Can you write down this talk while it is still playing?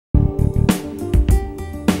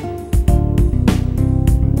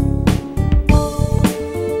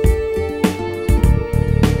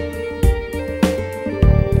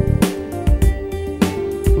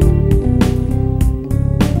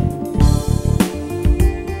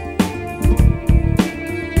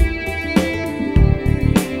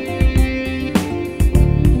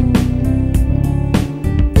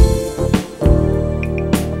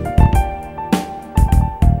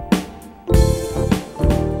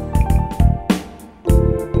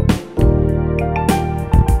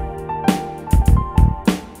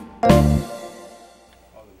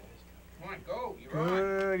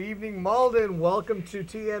welcome to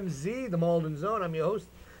TMZ, the Malden Zone. I'm your host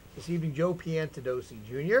this evening, Joe Piantedosi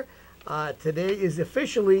Jr. Today is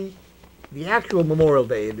officially the actual Memorial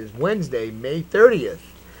Day. It is Wednesday, May 30th.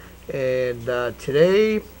 And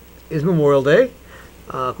today is Memorial Day.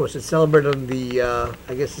 Of course, it's celebrated on the,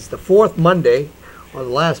 I guess it's the fourth Monday, or the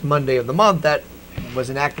last Monday of the month, that was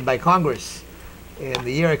enacted by Congress. And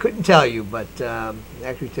the year I couldn't tell you, but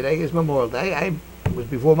actually today is Memorial Day. It was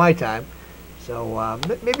before my time. So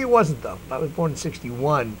maybe it wasn't, though. I was born in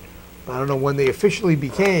 '61. I don't know when they officially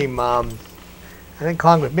became. I think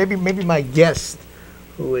Congress. Maybe my guest,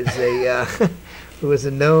 who is a who is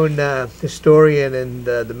a known historian and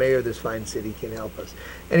the mayor of this fine city, can help us.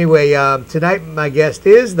 Anyway, tonight my guest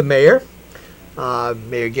is the mayor,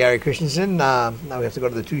 Mayor Gary Christenson. Now we have to go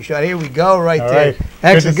to the two-shot. Here we go, right there. Right.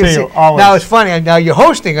 Excellent. Good to see you. Always. Now it's funny. Now you're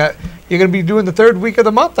hosting. You're going to be doing the third week of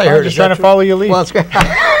the month. I heard. I'm just trying to follow your lead. Well, it's great.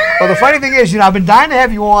 Well, the funny thing is, I've been dying to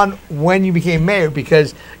have you on when you became mayor,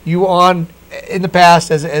 because you were on in the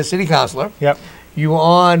past as city councilor. Yep. You were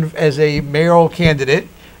on as a mayoral candidate.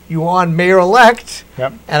 You were on mayor-elect.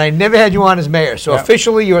 Yep. And I never had you on as mayor. So Yep.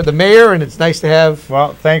 officially, you're the mayor, and it's nice to have.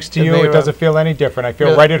 Well, thanks to you, it doesn't feel any different. I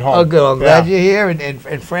feel right at home. Oh, good. I'm glad you're here,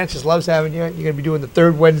 and Francis loves having you. You're going to be doing the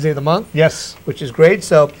third Wednesday of the month. Yes. Which is great.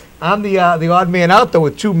 So I'm the odd man out, though,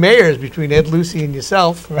 with two mayors between Ed Lucy and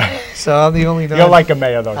yourself. So I'm the only. You're like a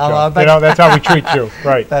mayor, though, Joe. That's how we treat you.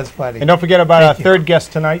 Right. That's funny. And don't forget about our third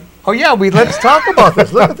guest tonight. Oh, yeah. Let's talk about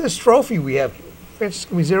this. Look at this trophy we have. Francis,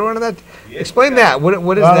 can we zero in on that? Explain that. What is that?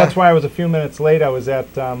 Well, that's why I was a few minutes late. I was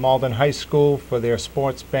at Malden High School for their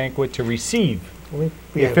sports banquet to receive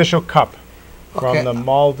the official cup from the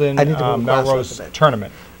Malden Melrose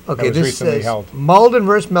tournament. Okay, that was recently held. Malden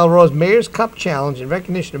versus Melrose Mayor's Cup Challenge in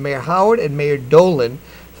recognition of Mayor Howard and Mayor Dolan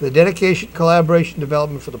for the dedication, collaboration,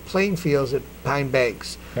 development for the playing fields at Pine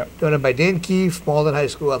Banks. Yep. Donated by Dan Keefe, Malden High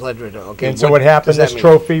School Athletic Director. Okay. And so what happened, this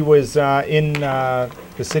trophy was in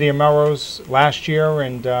the city of Melrose last year,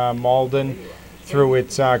 and Malden, through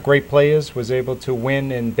its great players, was able to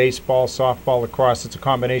win in baseball, softball, lacrosse. It's a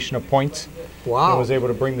combination of points. Wow. And was able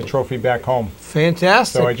to bring the trophy back home.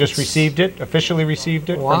 Fantastic. So I just officially received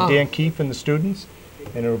it from Dan Keefe and the students,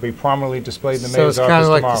 and it will be prominently displayed in the mayor's office tomorrow. So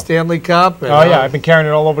it's kind of like the Stanley Cup? Oh, yeah. I've been carrying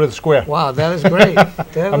it all over the square. Wow, that is great.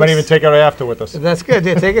 I might even take it after with us. That's good.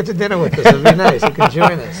 Yeah, take it to dinner with us. It'll be nice. You can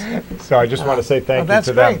join us. So I just want to say thank you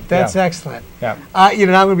to them. That's great. That's excellent. Yeah. Now I'm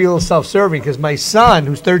going to be a little self-serving, because my son,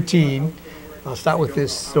 who's 13, I'll start with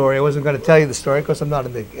this story. I wasn't going to tell you the story because I'm not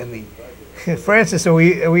in the Francis, are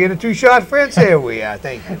we in a two-shot, Francis? Here we are.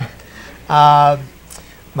 Thank you.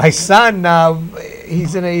 My son,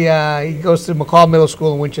 he's in he goes to McCall Middle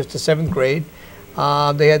School in Winchester, 7th grade.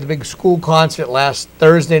 They had the big school concert last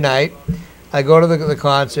Thursday night. I go to the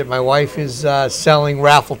concert. My wife is selling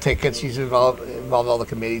raffle tickets. She's involved in all the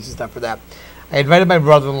committees and stuff for that. I invited my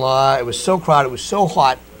brother-in-law. It was so crowded. It was so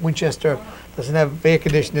hot. Winchester doesn't have air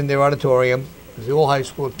conditioning in their auditorium. It was the old high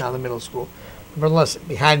school. It's now the middle school. My brother-in-law's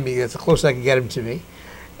behind me. That's the closest I could get him to me.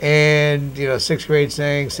 And, 6th grade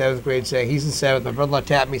sang, 7th grade sang. He's in 7th. My brother-in-law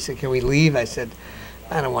tapped me, said, "Can we leave?" I said,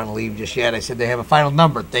 "I don't want to leave just yet." I said, "They have a final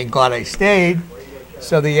number." Thank God I stayed.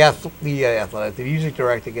 So the music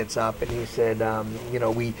director gets up, and he said,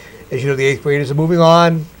 we, as you know, the 8th graders are moving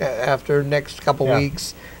on after next couple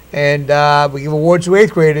weeks. And we give awards to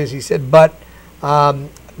 8th graders. He said, but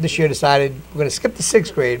this year decided we're going to skip the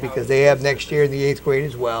 6th grade because they have next year in the 8th grade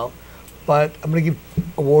as well. But I'm going to give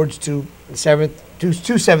awards to two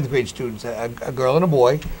 7th grade students, a girl and a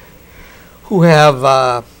boy, who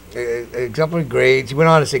have exemplary grades. He went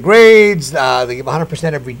on to say grades. They give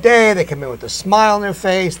 100% every day. They come in with a smile on their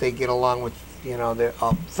face. They get along with their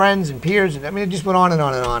friends and peers. And it just went on and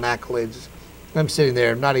on and on, accolades. I'm sitting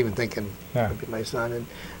there, not even thinking it'd be my son. And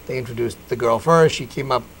they introduced the girl first. She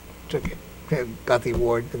came up, took it, got the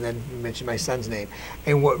award, and then mentioned my son's name.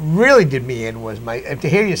 And what really did me in was to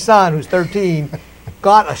hear your son, who's 13,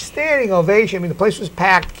 got a standing ovation. The place was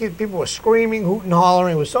packed. People were screaming, hooting,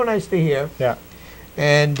 hollering. It was so nice to hear. Yeah.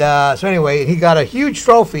 And so anyway, he got a huge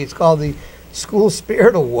trophy. It's called the School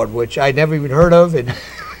Spirit Award, which I never even heard of, and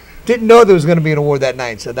didn't know there was going to be an award that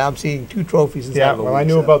night. So now I'm seeing 2 trophies instead of a week. I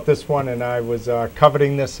knew about this one, and I was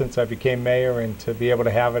coveting this since I became mayor, and to be able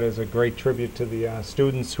to have it is a great tribute to the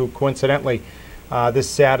students who, coincidentally, this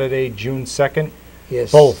Saturday, June 2nd,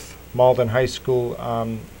 both Malden High School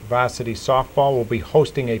varsity softball will be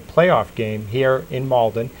hosting a playoff game here in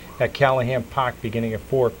Malden at Callahan Park beginning at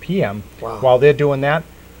 4 p.m. Wow. While they're doing that,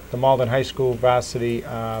 the Malden High School varsity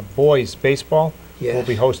boys baseball will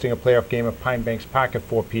be hosting a playoff game at Pine Banks Park at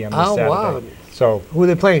 4 p.m. this Saturday. Wow. So who are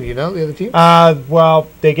they playing? Do you know the other team? Well,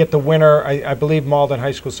 they get the winner. I believe Malden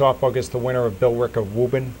High School softball gets the winner of Bill Rick of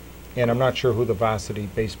Woburn and I'm not sure who the varsity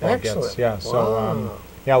baseball Excellent. gets. Yeah, so Wow.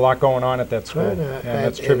 yeah, a lot going on at that school. Good. And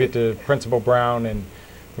that's a tribute to Principal Brown and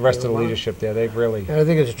the rest of the leadership there. They've really. And I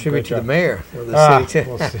think it's a tribute to the mayor of the city, too.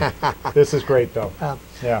 We'll see. This is great, though.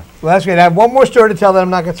 Yeah. Well, that's great. I have one more story to tell that I'm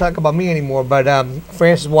not going to talk about me anymore, but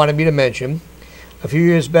Francis wanted me to mention. A few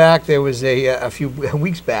years back, there was a few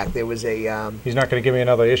weeks back, there was a. He's not going to give me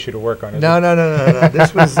another issue to work on, is No. he?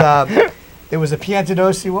 This was there was a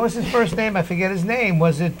Piantedosi. What was his first name? I forget his name.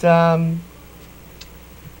 Was it? I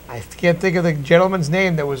can't think of the gentleman's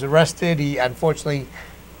name that was arrested. He unfortunately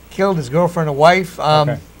killed his girlfriend and wife.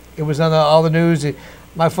 Okay. It was on all the news.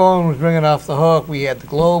 My phone was ringing off the hook. We had the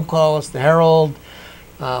Globe call us, the Herald,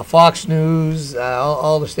 Fox News,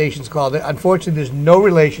 all the stations called it. Unfortunately, there's no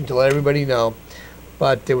relation to let everybody know.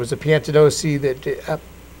 But there was a Piantedosi that...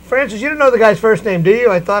 Francis, you didn't know the guy's first name, do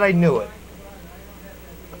you? I thought I knew it.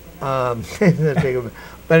 But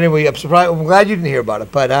anyway, I'm surprised. I'm glad you didn't hear about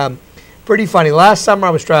it. But pretty funny. Last summer I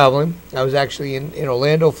was traveling. I was actually in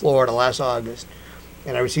Orlando, Florida last August.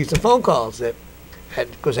 And I received some phone calls that...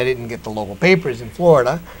 Because I didn't get the local papers in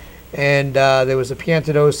Florida. And there was a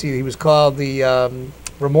Piantedosi. He was called the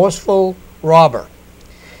Remorseful Robber.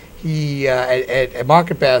 He, at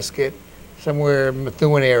Market Basket... somewhere in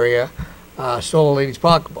Methuen area, stole a lady's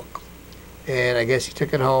pocketbook. And I guess he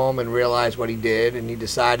took it home and realized what he did, and he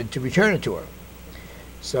decided to return it to her.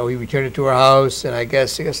 So he returned it to her house, and I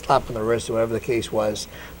guess he got slapped on the wrist or whatever the case was.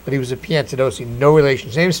 But he was a Piantedosi, no relation,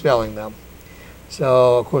 same spelling though.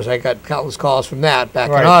 So, of course, I got countless calls from that back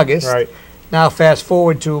in August. Right. Now, fast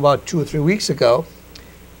forward to about 2 or 3 weeks ago,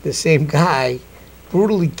 the same guy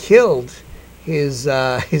brutally killed his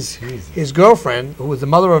girlfriend, who was the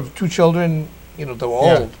mother of 2 children, they were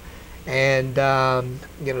old. And,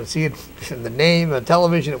 see it in the name on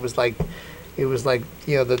television, it was like,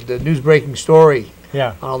 the news-breaking story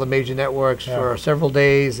on all the major networks for several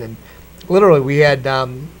days. And literally, we had,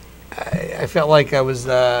 I felt like I was,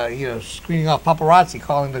 screening off paparazzi,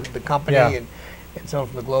 calling the company, and someone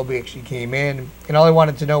from the Globe actually came in. And all I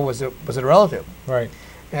wanted to know was it a relative. Right.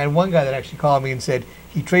 And one guy that actually called me and said,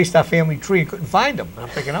 he traced our family tree and couldn't find him. And I'm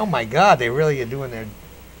thinking, oh my God, they really are doing their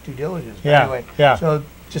due diligence. But anyway, so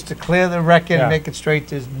just to clear the record and make it straight,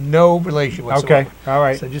 there's no relation whatsoever. Okay, all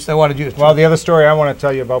right. So just I want to do it. Well, the other story I want to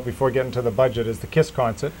tell you about before getting to the budget is the KISS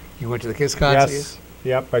concert. You went to the KISS concert? Yes.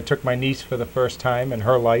 Yep. I took my niece for the first time in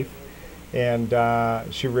her life, and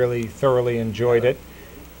she really thoroughly enjoyed it.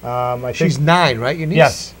 She's 9, right? Your niece?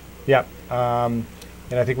 Yes. Yep. And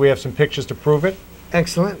I think we have some pictures to prove it.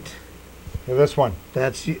 Excellent. This one.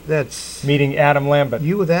 That's meeting Adam Lambert.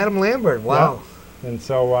 You with Adam Lambert. Wow. Yep. And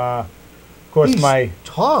so, of course, he's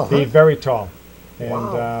tall. He's very tall, and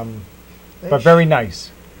wow. But very nice.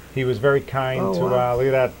 He was very kind to. Wow. Look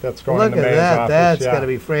at that. That's going in the mayor's office. That's got to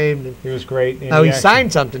be framed. He was great. And now he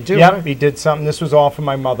signed something too. Yep, right? he did something. This was all for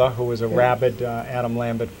my mother, who was a rabid Adam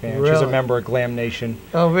Lambert fan. Really? She's a member of Glam Nation.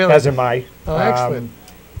 Oh, really? As am I. Oh, excellent.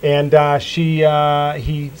 And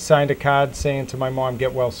he signed a card saying to my mom,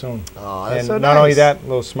 "Get well soon." Oh, that's and so nice. not only that,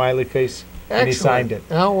 little smiley face, Excellent. and he signed it.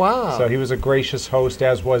 Oh, wow. So he was a gracious host,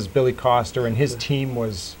 as was Billy Coster, and his team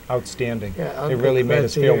was outstanding. Yeah, they really made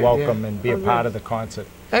us feel welcome yeah. and be a part of the concert.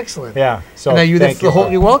 Excellent. Yeah. So now you're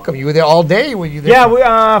welcome. You were there all day. Were you there? Yeah, we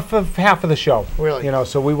for half of the show. Really?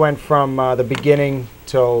 So we went from the beginning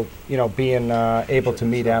till being able to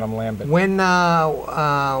meet Adam Lambert. When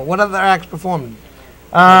what other acts performed?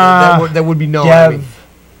 That would be known. Dev,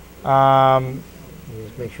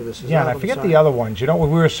 make sure this is. Yeah, and I forget the other ones. We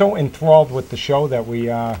were so enthralled with the show that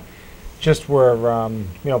we just were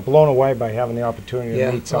blown away by having the opportunity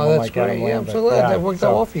to meet someone like Adam Lambert. I'm so glad that worked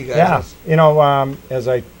out well for you guys. Yeah, as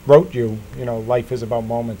I wrote you, life is about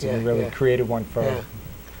moments, and we really created one for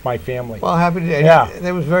my family. Well, happy to. Yeah,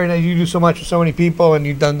 that was very nice. You do so much for so many people, and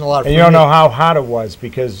you've done a lot. And you don't know how hard it was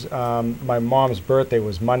because my mom's birthday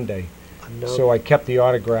was Monday. So I kept the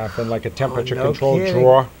autograph in like a temperature-controlled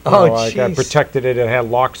drawer. I protected it. It had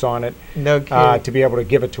locks on it. No kidding. To be able to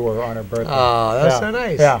give it to her on her birthday. Oh, that's so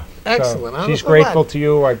nice. Yeah. Excellent. So she's grateful to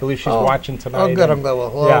you. I believe she's watching tonight. Oh, good. I'm glad.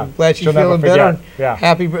 Well, I'm glad she's feeling better. Yeah.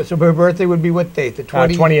 Happy birthday. So her birthday would be what date? The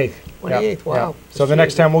 28th. 28th. Wow. Yeah. So the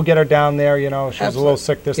next time we'll get her down there. She was a little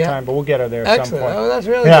sick this time, but we'll get her there at some point. Oh, that's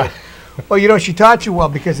really good. Well, she taught you well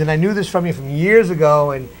because, and I knew this from you from years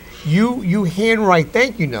ago, and you handwrite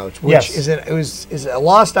thank you notes, which is a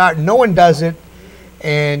lost art. No one does it,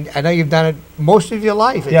 and I know you've done it most of your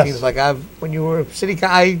life. It seems like when you were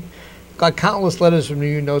I got countless letters from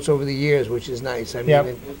you notes over the years, which is nice. I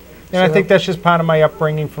mean, and I think that's just part of my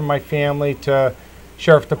upbringing from my family to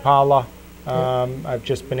Sheriff DePaula, I've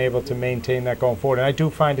just been able to maintain that going forward. And I do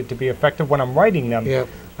find it to be effective when I'm writing them.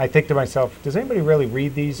 I think to myself, does anybody really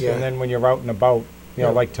read these? And then when you're out and about, you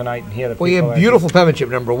know, like tonight and hear the people. Well, you have beautiful penmanship,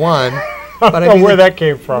 number one. But I mean, where that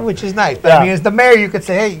came from. Which is nice. But I mean, as the mayor, you could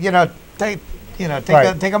say, hey,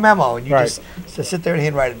 take a memo, and you just sit there and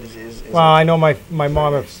handwrite it. Well, I know my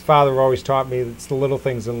mom and father always taught me it's the little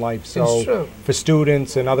things in life. So for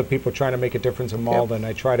students and other people trying to make a difference in Malden,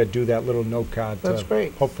 I try to do that little note card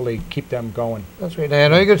to hopefully keep them going. That's great. Now, I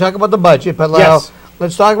know you're going to talk about the budget, but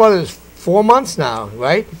let's talk about it. It's 4 months now,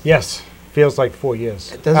 right? Yes. Feels like 4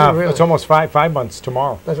 years. It doesn't really. It's almost 5 months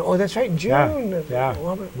tomorrow. That's right, in June. Yeah.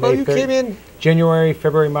 Well, you came in January,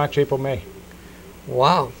 February, March, April, May.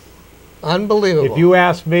 Wow. Unbelievable. If you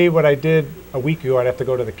asked me what I did a week ago, I'd have to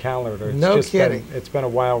go to the calendar. It's no kidding. It's been a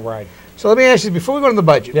wild ride. So let me ask you, before we go to the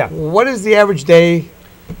budget, what is the average day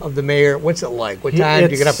of the mayor? What's it like? What time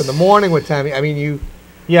do you get up in the morning? What time? I mean, you...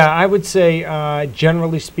 Yeah, I would say,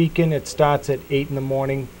 generally speaking, it starts at 8 in the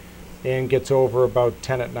morning and gets over about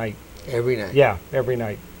 10 at night. Every night? Yeah, every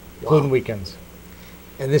night, including weekends.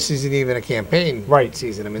 And this isn't even a campaign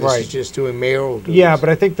season. I mean, this is just doing mayoral duties. Yeah, but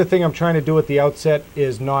I think the thing I'm trying to do at the outset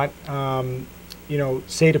is not,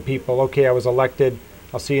 say to people, okay, I was elected,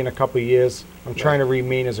 I'll see you in a couple of years. I'm trying to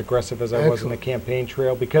remain as aggressive as I was in the campaign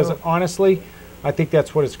trail because, honestly, I think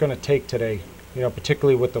that's what it's going to take today,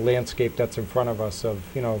 particularly with the landscape that's in front of us of,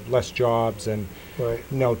 less jobs and,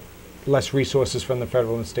 less resources from the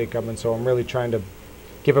federal and state government. So I'm really trying to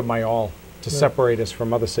give it my all to separate us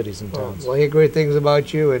from other cities and towns. Well, I hear great things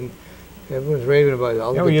about you, and everyone's raving about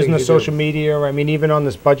it. We're using the social media. I mean, even on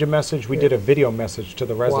this budget message, we did a video message to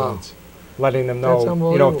the residents, letting them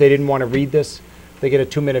know, if they didn't want to read this, they get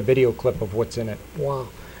a 2-minute video clip of what's in it. Wow.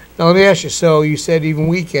 Now, let me ask you, so you said even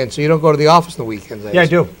weekends, so you don't go to the office on the weekends, I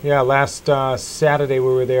do. Yeah, last Saturday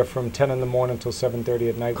we were there from 10 in the morning until 7:30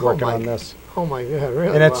 at night working on this. Oh, my God,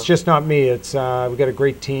 really? And it's just not me. It's we got a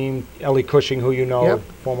great team. Ellie Cushing, who you know,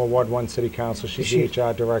 former Ward 1 City Council. She's the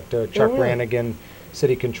HR Director. Chuck Brannigan,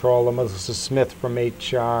 City Controller. Melissa Smith from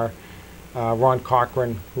HR. Ron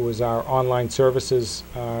Cochran, who is our online services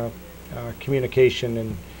communication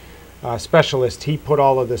and specialist. He put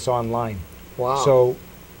all of this online. Wow. So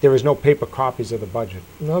there is no paper copies of the budget.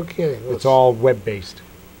 No kidding. It's all web-based.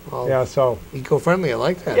 So eco-friendly. I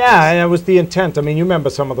like that. Yeah, and it was the intent. I mean, you remember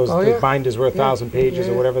some of those the binders were 1,000 pages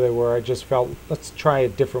or whatever they were. I just felt let's try a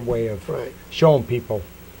different way of showing people,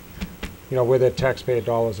 where their taxpayer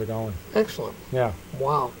dollars are going. Excellent. Yeah.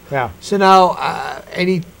 Wow. Yeah. So now,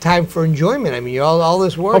 any time for enjoyment? I mean, all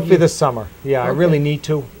this work. Hopefully this summer. Yeah, I really need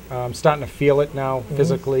to. I'm starting to feel it now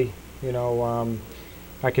physically.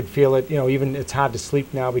 I could feel it. Even it's hard to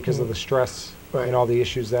sleep now because of the stress and all the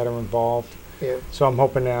issues that are involved. Yeah. So I'm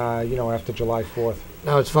hoping, after July 4th.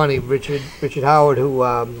 Now, it's funny, Richard Howard, who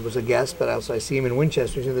was a guest, but also I see him in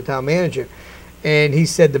Winchester, he's the town manager, and he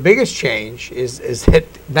said the biggest change is that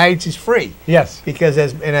nights is free. Yes. Because,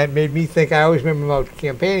 and it made me think, I always remember about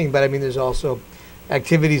campaigning, but I mean, there's also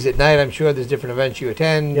activities at night. I'm sure there's different events you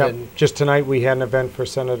attend. Yep. And just tonight we had an event for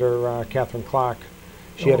Senator Catherine Clark.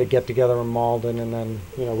 She had a get-together in Malden, and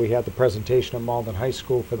then, we had the presentation at Malden High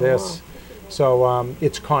School for this. Wow. So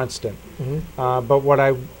it's constant. But what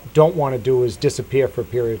I don't want to do is disappear for a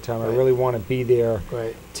period of time. I really want to be there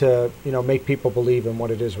to, make people believe in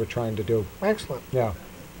what it is we're trying to do. Excellent. Yeah.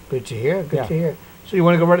 Good to hear. Good to hear. So you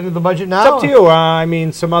want to go right into the budget now? It's up to you. I mean,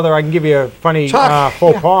 I can give you a funny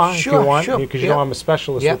faux pas if you want, because I'm a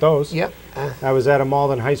specialist with those. Yep. I was at a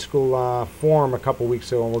Malden High School forum a couple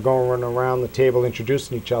weeks ago, and we're going around the table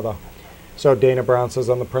introducing each other. So Dana Brown says,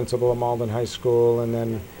 I'm the principal of Malden High School, and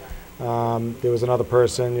then there was another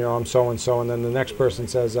person, I'm so-and-so, and then the next person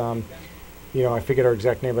says, I forget her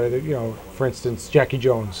exact name, but, for instance, Jackie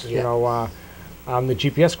Jones, I'm the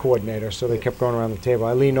GPS coordinator, so they kept going around the table.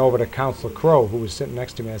 I leaned over to Councilor Crow, who was sitting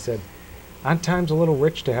next to me. I said, aren't times a little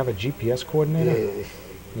rich to have a GPS coordinator?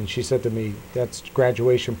 And she said to me, that's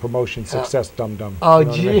graduation, promotion, success, dum-dum. Oh,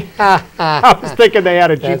 gee. I was thinking they had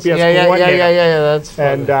a GPS coordinator. Yeah, that's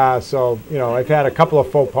funny. And so, I've had a couple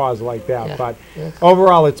of faux pas like that. But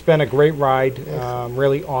overall, it's been a great ride.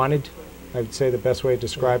 Really honored, I would say the best way to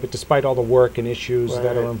describe it, despite all the work and issues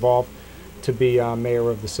that are involved, to be mayor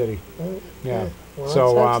of the city. Yeah. Well,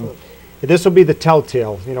 so this will be the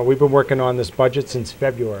telltale. We've been working on this budget since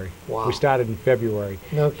February. Wow. We started in February.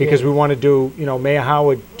 No because we want to do, Mayor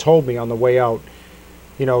Howard told me on the way out,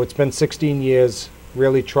 it's been 16 years,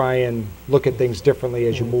 really try and look at things differently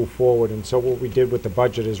as you move forward. And so what we did with the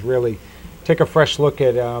budget is really take a fresh look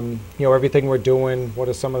at, everything we're doing, what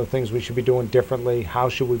are some of the things we should be doing differently, how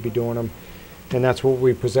should we be doing them. And that's what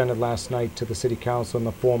we presented last night to the City Council in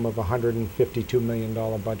the form of a $152 million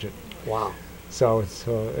budget. Wow. So it's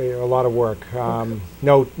a lot of work.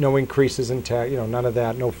 No increases in tax, none of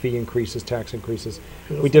that, no fee increases, tax increases.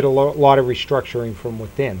 Beautiful. We did a lot of restructuring from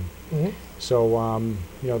within. Mm-hmm. So,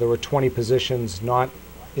 there were 20 positions not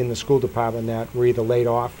in the school department that were either laid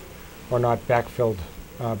off or not backfilled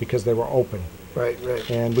because they were open. Right.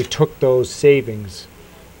 And we took those savings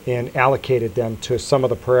and allocated them to some of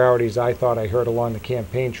the priorities I thought I heard along the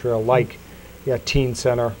campaign trail, like teen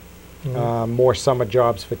center, more summer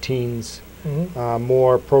jobs for teens,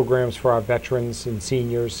 more programs for our veterans and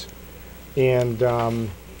seniors, and a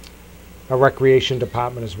recreation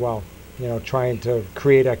department as well. Trying to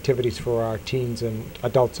create activities for our teens and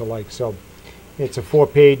adults alike. So it's a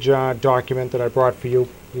 4-page document that I brought for you.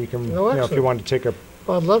 You can, if you want to take a.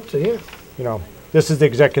 Well, I'd love to, yeah. This is the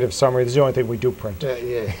executive summary. This is the only thing we do print.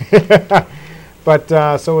 Yeah. But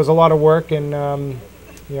so it was a lot of work, and I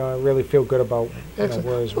really feel good about where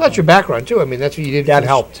well, that's your background too. I mean, that's what you did. That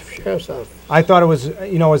helped. I thought it was,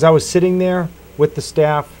 as I was sitting there with the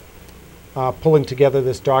staff, pulling together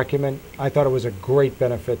this document, I thought it was a great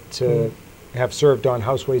benefit to have served on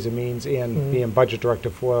House Ways and Means and being budget director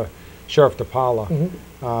for Sheriff DePaula.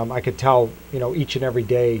 I could tell, each and every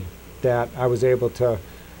day that I was able to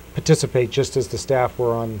participate just as the staff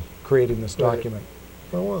were on creating this document.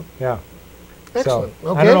 Oh, well. Yeah. Excellent.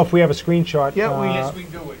 So, I don't know if we have a screenshot. Yeah, yes, we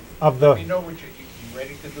do it. Of the. You know what you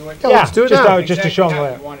ready to do it? Yeah, let's do it now. Just to show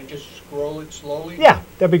them. You want to just scroll it slowly? Yeah,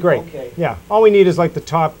 that'd be great. Okay. Yeah, all we need is like the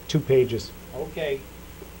top 2 pages. Okay.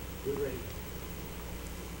 You're ready.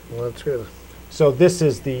 Well, that's good. So this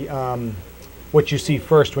is the what you see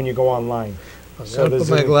first when you go online. So put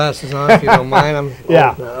my glasses on if you don't mind.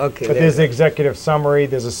 Yeah. Okay. But there's the executive summary.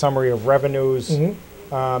 There's a summary of revenues.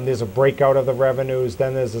 There's a breakout of the revenues.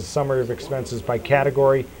 Then there's a summary of expenses by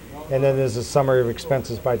category, and then there's a summary of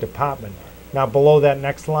expenses by department. Now below that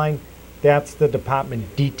next line, that's the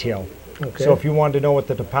department detail. Okay. So if you wanted to know what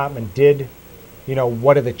the department did,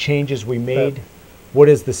 what are the changes we made, what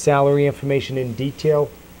is the salary information in detail,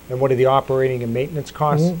 and what are the operating and maintenance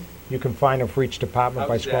costs, you can find them for each department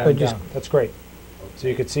by scrolling down. That's great. So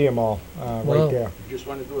you could see them all right there. You just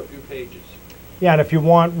want to do a few pages. Yeah, and if you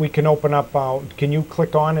want, we can open up, can you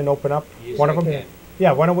click on and open up one of them? Can.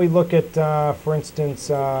 Yeah, why don't we look at, for instance,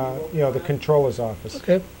 the controller's office.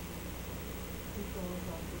 Okay.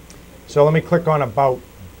 So let me click on About.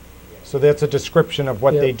 So that's a description of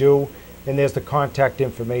what they do, and there's the contact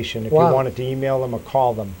information if you wanted to email them or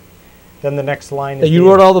call them. Then the next line is... You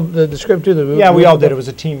wrote all the script too? Yeah, we all did. It was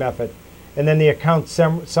a team effort. And then the account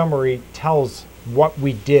summary tells what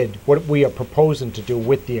we did, what we are proposing to do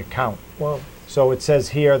with the account. Wow. So it says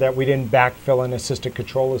here that we didn't backfill an assistant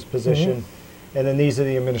controller's position, and then these are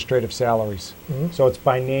the administrative salaries. So it's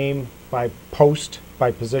by name, by post,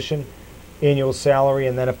 by position, annual salary,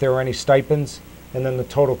 and then if there are any stipends, and then the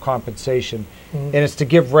total compensation. And it's to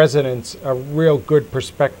give residents a real good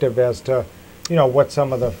perspective as to, what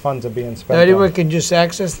some of the funds are being spent on. Anyone can just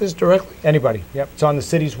access this directly? Anybody, yep. It's on the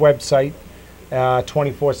city's website,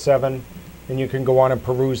 24/7, and you can go on and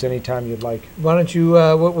peruse anytime you'd like. Why don't you,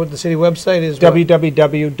 what the city website is?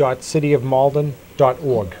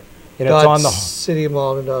 www.cityofmalden.org. And it's on the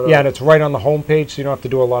cityofmalden.org. Yeah, and it's right on the home page, so you don't have to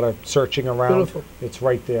do a lot of searching around. Beautiful. It's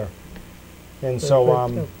right there. And so,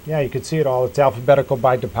 you can see it all. It's alphabetical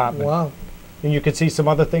by department. Wow. And you can see some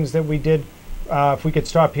other things that we did. If we could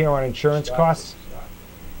stop here on insurance costs,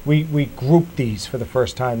 we grouped these for the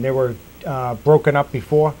first time. They were broken up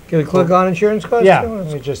before. Can we click on insurance costs? Yeah,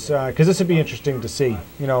 let me just because this would be interesting to see.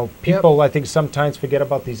 People I think sometimes forget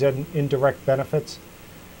about these indirect benefits,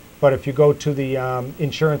 but if you go to the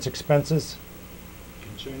insurance expenses,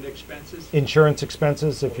 insurance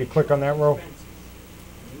expenses, if you click on that row,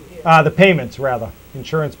 the payments rather,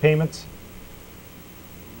 insurance payments.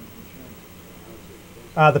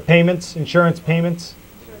 The payments, insurance payments.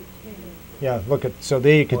 Yeah, look at, so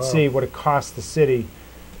there you can see what it costs the city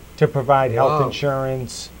to provide health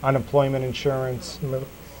insurance, unemployment insurance,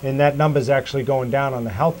 and that number's actually going down on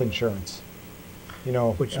the health insurance.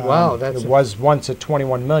 Which, it was once at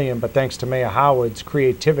 21 million, but thanks to Mayor Howard's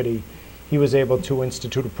creativity, he was able to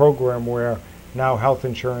institute a program where now health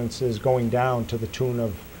insurance is going down to the tune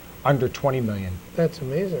of under 20 million. That's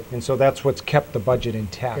amazing. And so that's what's kept the budget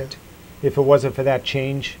intact. If it wasn't for that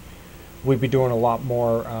change, we'd be doing a lot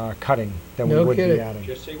more cutting than we would be adding.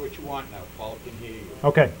 Just say what you want now. Paul can hear you.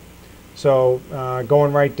 Okay. So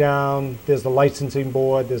going right down, there's the licensing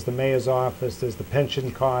board, there's the mayor's office, there's the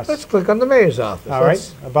pension costs. Let's click on the mayor's office. All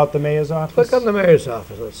right. About the mayor's office. Click on the mayor's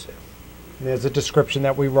office. Let's see. And there's a description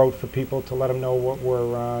that we wrote for people to let them know what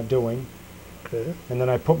we're doing. Okay. And then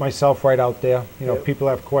I put myself right out there. People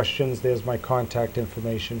have questions. There's my contact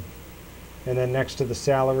information. And then next to the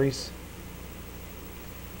salaries,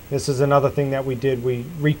 this is another thing that we did. We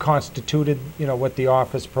reconstituted, what the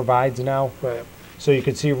office provides now. Right. So you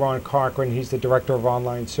can see Ron Cochran, he's the Director of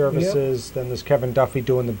Online Services. Yep. Then there's Kevin Duffy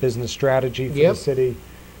doing the business strategy for the city.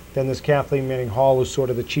 Then there's Kathleen Manning Hall, who's sort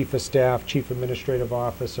of the Chief of Staff, Chief Administrative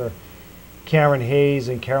Officer. Karen Hayes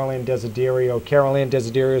and Carol Ann Desiderio. Carol Ann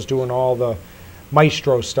Desiderio is doing all the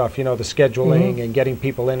maestro stuff, the scheduling and getting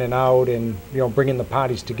people in and out and, bringing the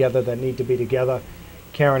parties together that need to be together.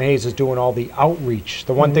 Karen Hayes is doing all the outreach.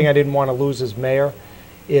 The one thing I didn't want to lose as mayor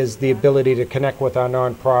is the ability to connect with our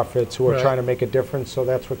nonprofits who are trying to make a difference, so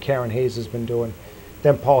that's what Karen Hayes has been doing.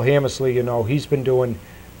 Then Paul Hammersley, he's been doing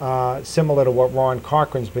similar to what Ron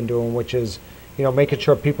Cochran's been doing, which is, making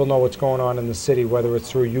sure people know what's going on in the city, whether it's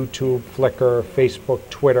through YouTube, Flickr, Facebook,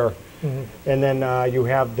 Twitter. And then you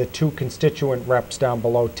have the two constituent reps down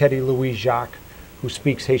below, Teddy Louise Jacques, who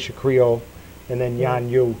speaks Haitian Creole, and then Yan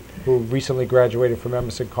Yu, who recently graduated from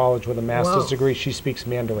Emerson College with a master's degree. She speaks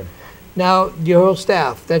Mandarin. Now, your whole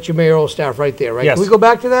staff, that's your mayoral staff right there, right? Yes. Can we go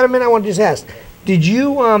back to that a minute? I want to just ask, did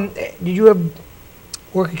you have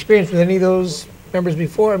work experience with any of those members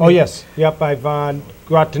before? Oh, yes. Yep, I've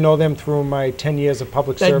got to know them through my 10 years of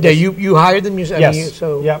public service. You hired them? Yes.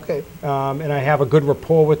 Okay. And I have a good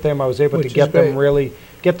rapport with them. I was able to get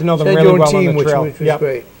to know them really well on the trail. Which was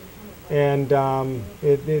great. And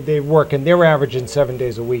they work, and they're averaging 7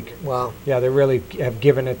 days a week. Wow. Yeah, they really have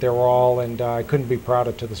given it their all, and I couldn't be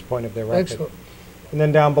prouder to this point of their record. Excellent. And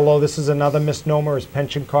then down below, this is another misnomer, is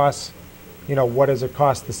pension costs. What does it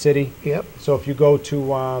cost the city? Yep. So if you go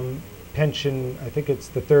to pension, I think it's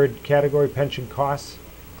the third category, pension costs,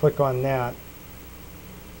 click on that.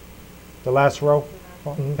 The last row,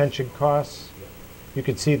 pension costs, you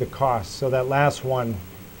can see the costs. So that last one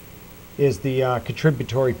is the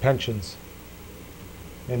contributory pensions,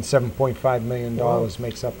 and $7.5 million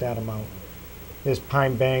makes up that amount. There's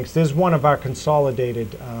Pine Banks. There's one of our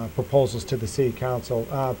consolidated proposals to the City Council.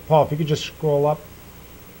 Paul, if you could just scroll up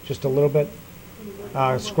just a little bit.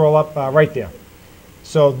 Scroll up right there.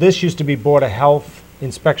 So this used to be Board of Health,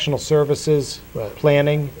 Inspectional Services,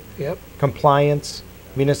 Planning, Compliance,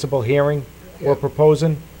 Municipal Hearing. We're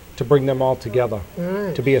proposing to bring them all together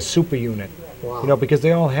to be a super unit. Wow. Because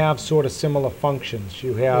they all have sort of similar functions.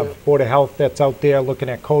 You have Board of Health that's out there looking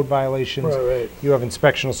at code violations. You have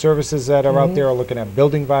Inspectional Services that are out there looking at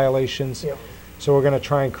building violations. So we're going to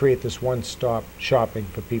try and create this one-stop shopping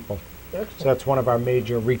for people. Excellent. So that's one of our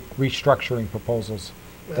major restructuring proposals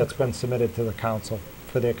that's been submitted to the council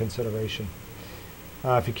for their consideration.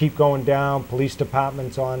 If you keep going down, police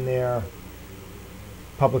department's on there,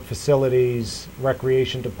 public facilities,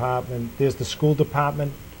 recreation department. There's the school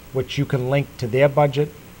department, which you can link to their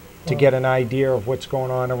budget to get an idea of what's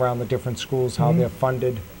going on around the different schools, how they're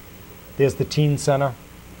funded. There's the teen center,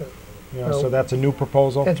 so that's a new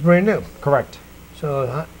proposal. That's brand new. Correct.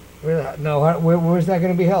 So now, where's that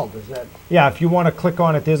going to be held? Is that? Yeah, if you want to click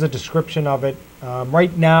on it, there's a description of it.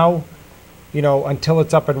 Right now, until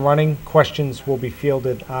it's up and running, questions will be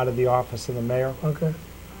fielded out of the office of the mayor. Okay.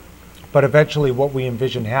 But eventually what we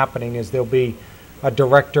envision happening is there'll be a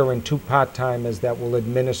director and 2 part-timers that will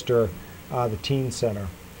administer the teen center.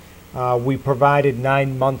 We provided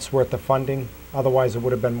 9 months worth of funding, otherwise it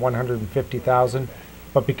would have been $150,000.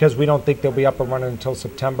 But because we don't think they'll be up and running until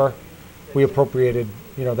September, we appropriated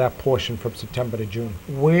that portion from September to June.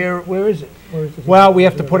 Where is it? Well, we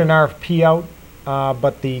have to put an RFP out,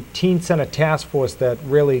 but the Teen Center Task Force that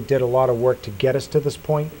really did a lot of work to get us to this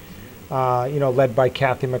point, led by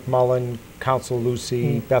Kathy McMullen, Council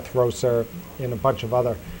Lucy, Beth Rosa, and a bunch of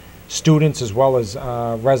other students as well as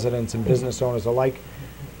residents and business owners alike,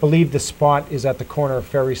 believe the spot is at the corner of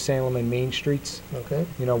Ferry Salem and Main Streets. Okay.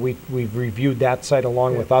 We've reviewed that site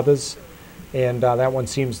along with others, and that one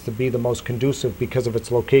seems to be the most conducive because of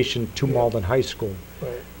its location to Malden High School.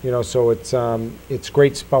 Right. So it's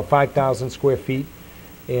great. It's about 5,000 square feet,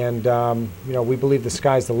 and we believe the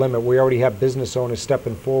sky's the limit. We already have business owners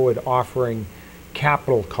stepping forward offering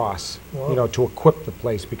capital costs, to equip the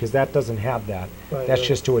place, because that doesn't have that. Right, that's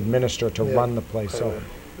just to administer, to run the place. So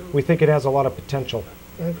we think it has a lot of potential.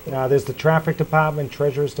 There's the traffic department,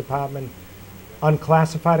 treasurer's department,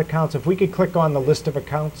 unclassified accounts. If we could click on the list of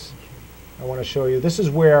accounts, I want to show you. This is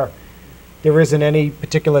where there isn't any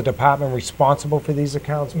particular department responsible for these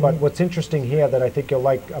accounts, but what's interesting here that I think you'll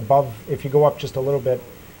like above, if you go up just a little bit,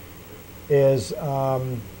 is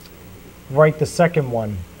right the second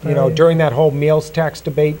one. During that whole meals tax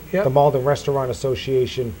debate, the Malden Restaurant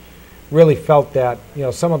Association really felt that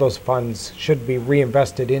some of those funds should be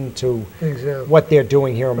reinvested into what they're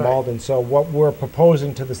doing here in Malden. So what we're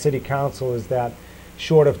proposing to the City Council is that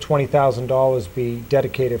short of $20,000 be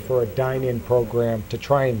dedicated for a dine-in program to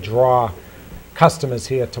try and draw customers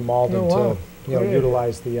here to Malden to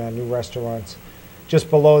utilize the new restaurants. Just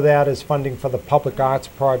below that is funding for the public arts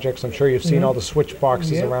projects. I'm sure you've seen all the switch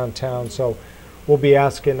boxes around town. So we'll be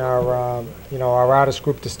asking our our artist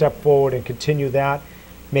group to step forward and continue that.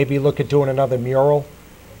 Maybe look at doing another mural,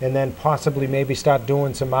 and then possibly maybe start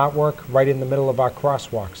doing some artwork right in the middle of our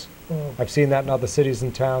crosswalks. I've seen that in other cities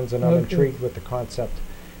and towns, and I'm intrigued with the concept.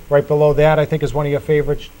 Right below that, I think, is one of your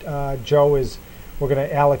favorites, Joe, is we're going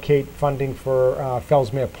to allocate funding for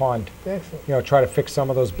Fellsmere Pond. Excellent. Try to fix some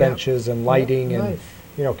of those benches and lighting and,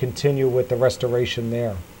 continue with the restoration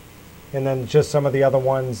there. And then just some of the other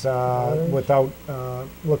ones, without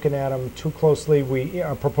looking at them too closely, we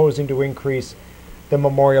are proposing to increase the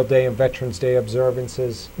Memorial Day and Veterans Day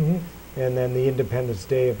observances. And then the Independence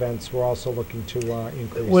Day events, we're also looking to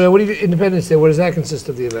increase. Well, what do you Independence Day? What does that consist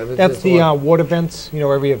of? The event? That's the ward events.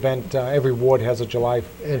 Every event, every ward has a July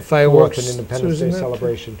and fireworks 4th and Independence Day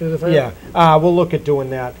celebration. Do the fireworks? Yeah, we'll look at doing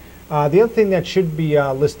that. The other thing that should be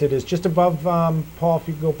listed is just above, Paul, if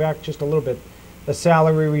you go back just a little bit, the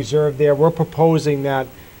salary reserve there. We're proposing that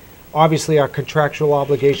obviously our contractual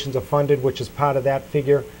obligations are funded, which is part of that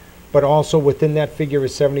figure. But also within that figure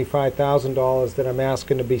is $75,000 that I'm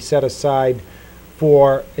asking to be set aside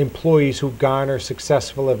for employees who garner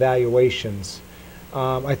successful evaluations.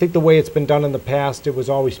 I think the way it's been done in the past, it was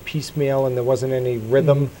always piecemeal and there wasn't any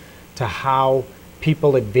rhythm to how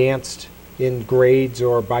people advanced in grades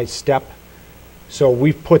or by step. So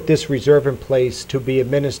we've put this reserve in place to be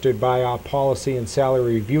administered by our Policy and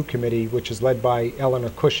Salary Review Committee, which is led by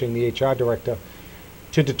Eleanor Cushing, the HR director,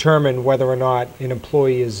 to determine whether or not an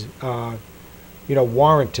employee is,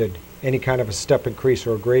 warranted any kind of a step increase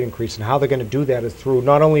or a grade increase. And how they're going to do that is through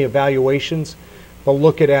not only evaluations, but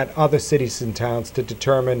looking at other cities and towns to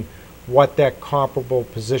determine what that comparable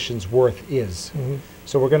position's worth is.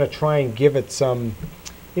 So we're going to try and give it some,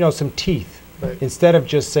 some teeth. Instead of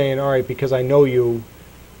just saying, all right, because I know you,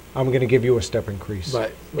 I'm going to give you a step increase.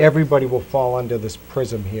 Everybody will fall under this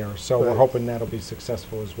prism here. So we're hoping that'll be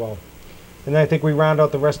successful as well. And then I think we round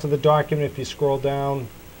out the rest of the document. If you scroll down,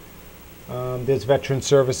 there's Veteran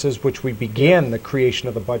Services, which we began the creation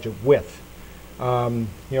of the budget with. One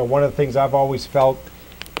of the things I've always felt,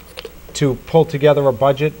 to pull together a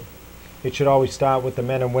budget, it should always start with the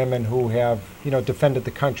men and women who have, defended the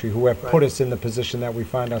country, who have put us in the position that we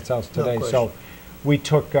find ourselves today. So we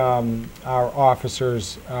took our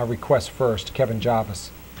officer's request first, Kevin Jarvis.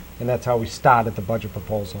 And that's how we started the budget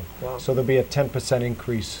proposal. So there'll be a 10%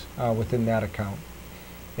 increase within that account.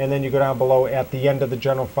 And then you go down below, at the end of the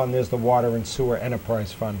general fund, there's the Water and Sewer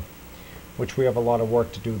Enterprise Fund, which we have a lot of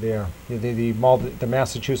work to do there. The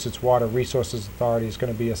Massachusetts Water Resources Authority is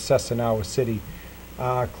going to be assessing our city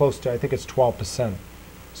close to, I think it's 12%.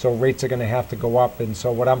 So rates are going to have to go up. And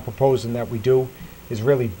so what I'm proposing that we do is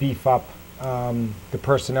really beef up the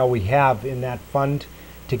personnel we have in that fund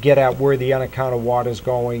to get at where the unaccounted water is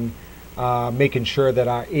going, making sure that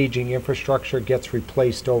our aging infrastructure gets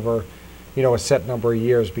replaced over, a set number of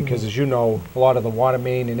years. Because as you know, a lot of the water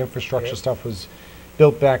main and infrastructure stuff was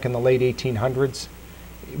built back in the late 1800s.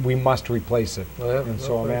 We must replace it. And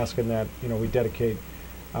so I'm asking that, we dedicate,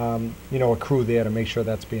 a crew there to make sure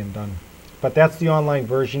that's being done. But that's the online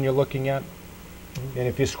version you're looking at. And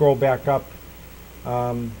if you scroll back up,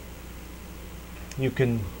 you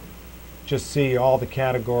can just see all the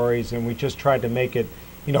categories, and we just tried to make it,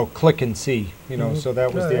 click and see, so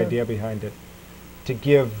that was the idea behind it, to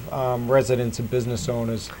give residents and business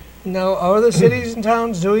owners. Now, are other cities and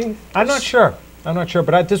towns doing? I'm not sure,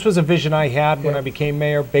 but this was a vision I had when I became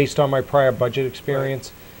mayor based on my prior budget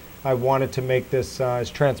experience. I wanted to make this as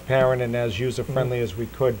transparent and as user-friendly as we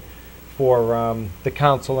could for the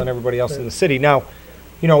council and everybody else in the city. Now,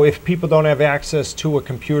 if people don't have access to a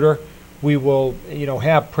computer, we will,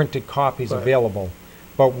 have printed copies available,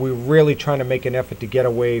 but we're really trying to make an effort to get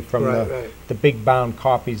away from the big bound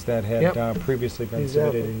copies that had previously been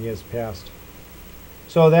submitted in years past.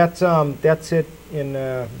 So that's it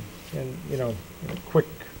in quick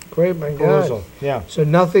perusal. Yeah. So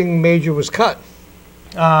nothing major was cut.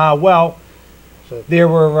 Well, there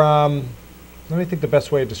were. Let me think the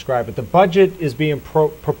best way to describe it. The budget is being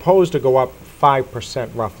proposed to go up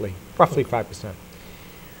 5%, roughly 5%.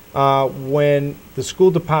 When the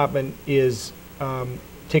school department is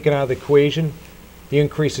taken out of the equation, the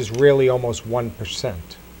increase is really almost 1%.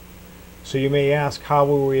 So you may ask, how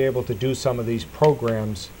were we able to do some of these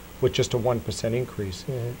programs with just a 1% increase?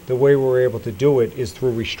 The way we were able to do it is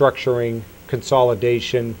through restructuring,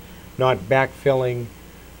 consolidation, not backfilling,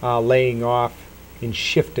 laying off, and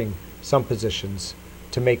shifting some positions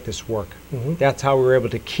to make this work. Mhm. That's how we were able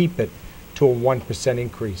to keep it to a 1%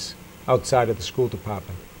 increase outside of the school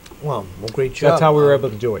department. Well, great job. That's how we were able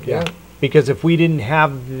to do it, yeah. yeah. Because if we didn't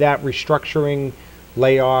have that restructuring,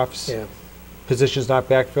 layoffs, Yeah. positions not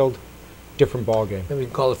backfilled, different ballgame. Maybe we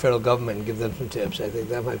can call the federal government and give them some tips. I think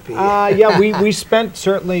that might be. Yeah, we spent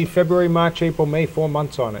certainly February, March, April, May, 4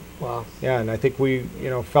 months on it. Wow. Yeah, and I think we,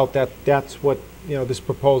 felt that that's what, this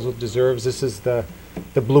proposal deserves. This is the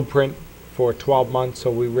blueprint for 12 months, so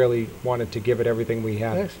we really wanted to give it everything we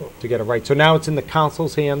had Excellent. to get it right. So now it's in the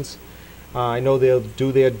council's hands. I know they'll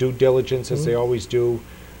do their due diligence as they always do,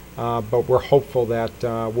 but we're hopeful that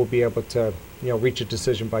we'll be able to, reach a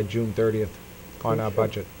decision by June 30th on our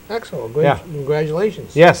budget. Excellent. Great. Yeah.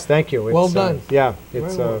 Congratulations. Yes, thank you. Well done. Yeah, Very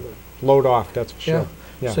it's well a done. load off, that's for Yeah. sure.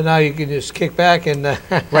 Yeah. So now you can just kick back and.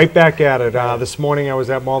 Right back at it. This morning I was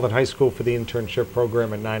at Malden High School for the internship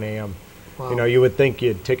program at 9 a.m. Wow. You would think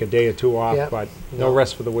you'd take a day or two off, Yeah. but no No.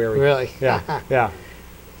 rest for the weary. Really? Yeah, yeah.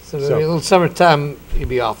 So maybe a little summertime, you'd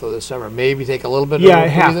be off though this summer. Maybe take a little bit. Yeah, of I a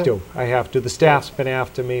have breather? to. I have to. The staff's been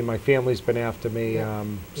after me. My family's been after me. Yeah.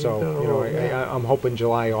 So, You've done a lot, yeah. I'm hoping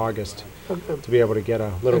July, August Okay. to be able to get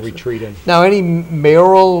a little Excellent. retreat in. Now, any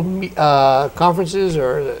mayoral conferences,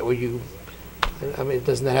 or were you? I mean,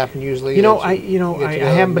 doesn't that happen usually? I Get together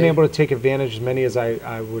haven't been and able to take advantage as many as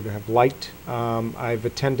I would have liked. I've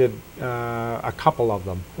attended a couple of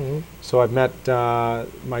them. Mhm. So I've met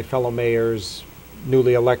my fellow mayors,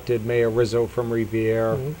 newly elected Mayor Rizzo from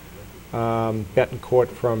Riviera, Betancourt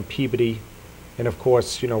from Peabody, and of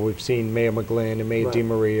course, we've seen Mayor McGlynn and Mayor Right.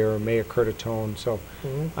 DeMaria and Mayor Curtatone. So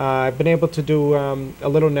Mhm. I've been able to do a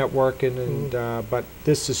little networking, and but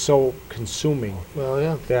this is so consuming Well,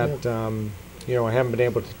 yeah. that I haven't been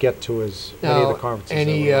able to get to as many of Now, the conferences. I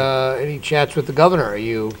would like. any chats with the governor? Are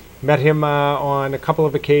you? Met him on a couple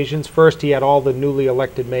of occasions. First, he had all the newly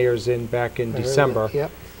elected mayors in back in I heard December. that.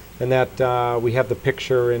 Yep. And that we have the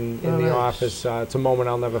picture in Oh, the nice. office. It's a moment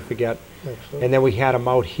I'll never forget. Excellent. And then we had him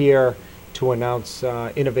out here to announce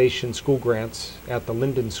innovation school grants at the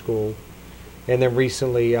Linden School. And then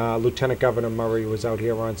recently, Lieutenant Governor Murray was out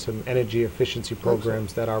here on some energy efficiency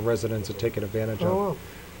programs that our residents are taking advantage of. Oh, wow.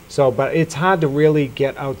 So, but it's hard to really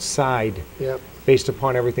get outside Yep. based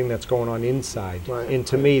upon everything that's going on inside. Right, And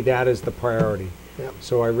to me, that is the priority. Yep.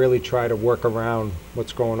 So I really try to work around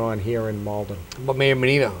what's going on here in Malden. But Mayor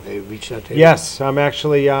Menino, they reached out to you. Yes, I'm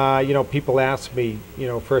actually, people ask me,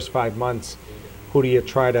 first 5 months, who do you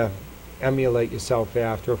try to emulate yourself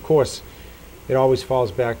after? Of course, it always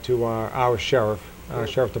falls back to our sheriff,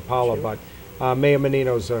 Sheriff DePaula, Sure. but Mayor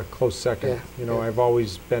Menino's a close second. Yeah, yeah. I've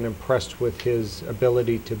always been impressed with his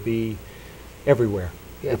ability to be everywhere,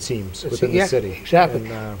 Yeah. it seems, It's- within yeah, the city. Exactly.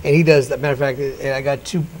 And, And he does that. Matter of fact, and I got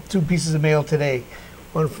two pieces of mail today,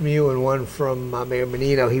 one from you and one from Mayor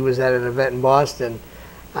Menino. He was at an event in Boston.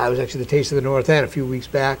 I was actually the Taste of the North End a few weeks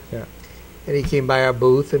back. Yeah. And he came by our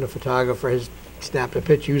booth, and a photographer has snapped a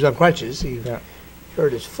picture. He was on crutches. He Yeah.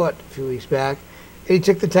 hurt his foot a few weeks back. And he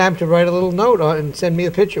took the time to write a little note on and send me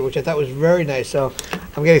a picture, which I thought was very nice. So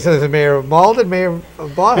I'm getting something from Mayor of Malden, Mayor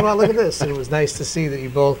of Boston. Wow, look at this. And it was nice to see that you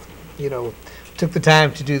both, took the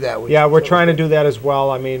time to do that. Yeah, we're trying to do that as well.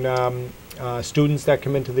 I mean, students that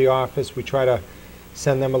come into the office, we try to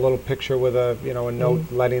send them a little picture with a note,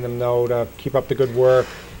 letting them know to keep up the good work.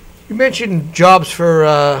 You mentioned jobs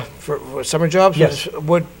for summer jobs. Yes.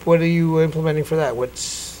 What are you implementing for that?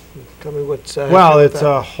 Tell me what's. Well, happening with it's that.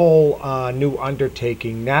 a whole new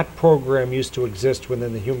undertaking. That program used to exist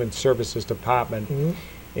within the Human Services Department, Mhm.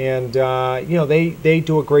 and they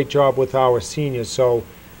do a great job with our seniors. So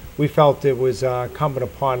we felt it was incumbent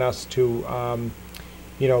upon us to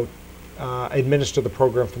administer the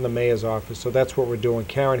program from the mayor's office. So that's what we're doing.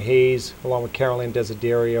 Karen Hayes, along with Caroline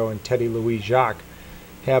Desiderio and Teddy Louise Jacques,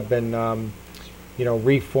 have been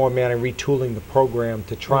reformatting, retooling the program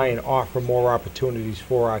to try and offer more opportunities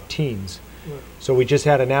for our teens. So we just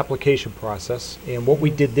had an application process, and what we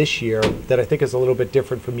did this year that I think is a little bit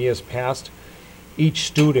different from years past, each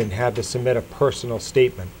student had to submit a personal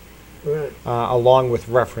statement Right. along with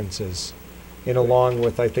references and along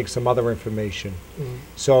with, I think, some other information. Mhm.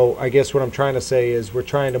 So I guess what I'm trying to say is we're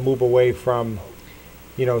trying to move away from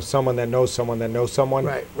someone that knows someone that knows someone.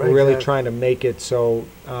 Right, We're right, really exactly. trying to make it so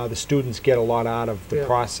the students get a lot out of the Yeah.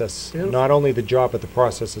 process, Beautiful. not only the job, but the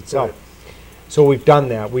process itself. Right. So we've done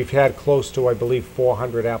that. We've had close to, I believe,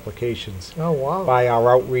 400 applications Oh wow. by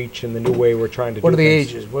our outreach and the new way we're trying to What do are the things.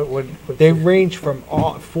 ages? What They range from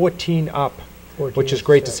 14 up, 14 which is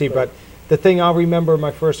great to set, see. right. But the thing I'll remember in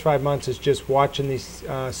my first 5 months is just watching these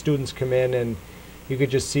students come in, and you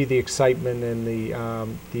could just see the excitement and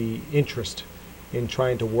the interest in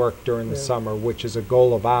trying to work during the Yeah. summer, which is a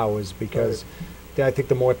goal of ours because I think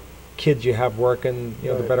the more kids you have working,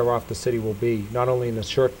 the better off the city will be, not only in the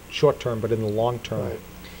short term, but in the long term. Right.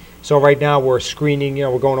 So right now we're screening,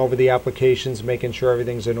 we're going over the applications, making sure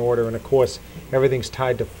everything's in order, and of course, everything's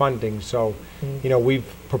tied to funding. So, we've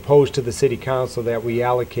proposed to the city council that we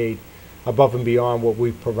allocate above and beyond what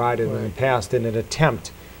we've provided in the past in an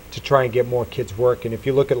attempt to try and get more kids working. If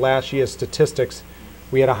you look at last year's statistics,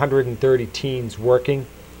 we had 130 teens working.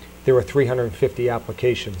 There were 350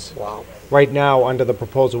 applications. Wow. Right now, under the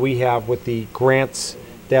proposal we have with the grants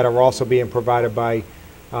that are also being provided by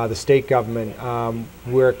the state government,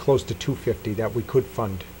 we're close to 250 that we could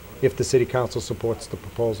fund if the city council supports the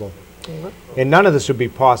proposal. And none of this would be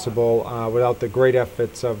possible without the great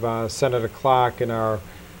efforts of Senator Clark and our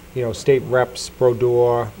state reps,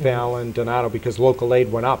 Brodeur, Fallon, Donato, because local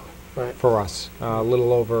aid went up for us. A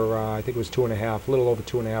little over, I think it was a little over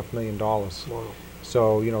 $2.5 million. Wow.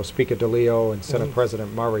 So, Speaker DeLeo and Senate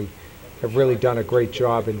President Murray have really done a great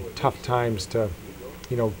job in tough times to,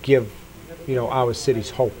 give, our cities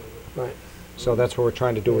hope. Right. So that's what we're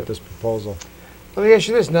trying to do with this proposal. Let me ask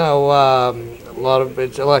you this now.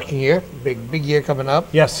 It's election year, big year coming up.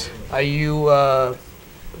 Yes. Are you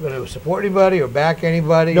going to support anybody or back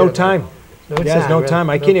anybody? No time. There's no time.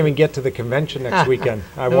 I can't even get to the convention next weekend.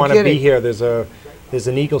 I want to be here. There's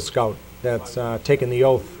an Eagle Scout that's taking the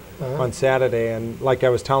oath on Saturday, and like I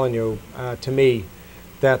was telling you, to me,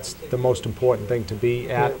 that's the most important thing to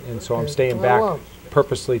be at, and so I'm staying back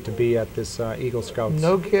purposely to be at this Eagle Scouts.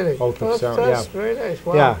 No kidding. Oath of ceremony. That's very nice.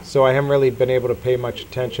 Wow. Yeah, so I haven't really been able to pay much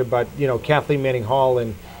attention, but Kathleen Manning Hall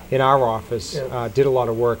in our office did a lot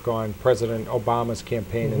of work on President Obama's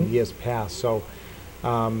campaign in years past. So,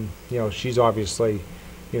 she's obviously,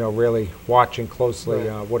 really watching closely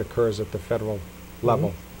what occurs at the federal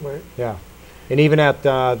level. Right. Yeah, and even at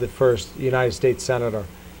the first United States Senator,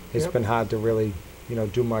 it's been hard to really,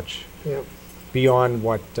 do much beyond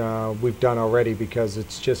what we've done already, because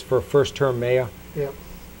it's just for a first-term mayor. Yep.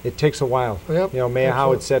 It takes a while. Yep. Mayor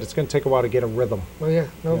Howard said it's going to take a while to get a rhythm. Well, yeah,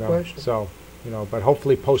 no question. So, but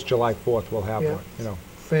hopefully post July 4th we'll have one.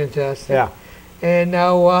 Fantastic. Yeah. And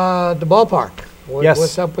now the ballpark.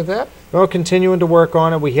 What's up with that? Well, continuing to work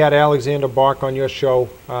on it. We had Alexander Bach on your show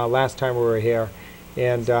last time we were here,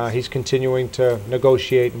 and he's continuing to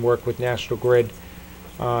negotiate and work with National Grid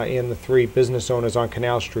and the 3 business owners on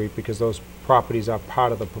Canal Street, because those properties are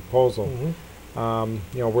part of the proposal.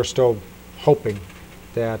 We're still hoping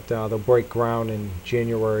that they'll break ground in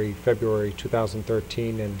January, February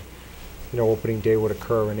 2013, and opening day would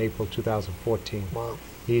occur in April 2014. Wow.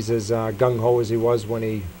 He's as gung-ho as he was when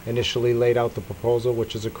he initially laid out the proposal,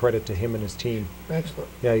 which is a credit to him and his team. Excellent.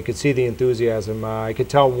 Yeah, you could see the enthusiasm. I could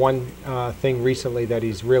tell one thing recently that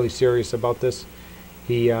he's really serious about this.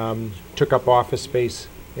 He took up office space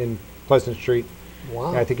in Pleasant Street.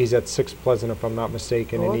 Wow. I think he's at 6 Pleasant, if I'm not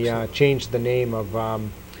mistaken, and he changed the name of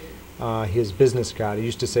his business card. He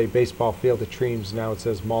used to say Baseball Field of Dreams. Now it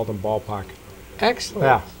says Malden Ballpark. Excellent.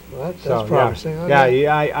 Yeah. Well, that's promising.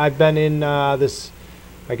 Yeah, I've been in this,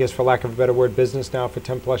 I guess for lack of a better word, business now for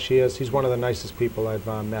 10+ years. He's one of the nicest people I've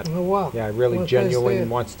met. Oh, wow. Yeah, really genuine,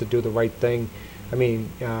 wants to do the right thing. I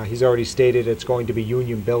mean, he's already stated it's going to be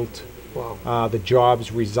union built. Wow. The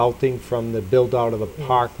jobs resulting from the build out of the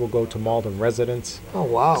park will go to Malden residents. Oh,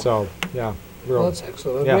 wow. So, yeah. Well, that's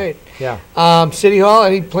excellent. Yeah, Great. Yeah. City Hall,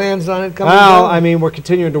 any plans on it coming Well, down? I mean, we're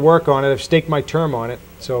continuing to work on it. I've staked my term on it.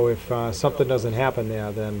 So if something doesn't happen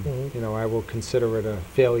there, then, I will consider it a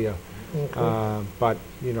failure. Okay. But,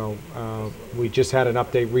 we just had an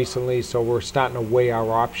update recently, so we're starting to weigh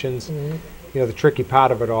our options. The tricky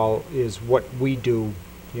part of it all is what we do.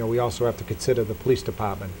 We also have to consider the police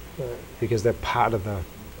department, because they're part of the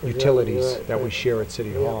utilities that we share at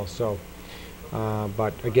City Hall. So,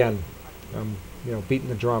 but again, beating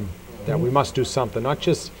the drum that we must do something, not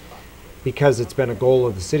just because it's been a goal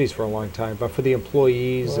of the cities for a long time, but for the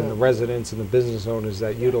employees and the residents and the business owners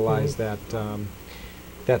that utilize that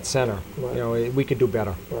that center. We could do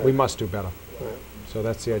better. We must do better. So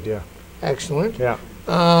that's the idea. Excellent. Yeah.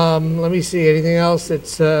 Let me see. Anything else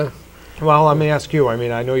that's... Well, let me ask you. I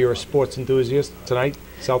mean, I know you're a sports enthusiast. Tonight,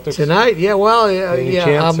 Celtics? Tonight? Yeah, well, Any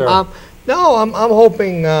chance, no, I'm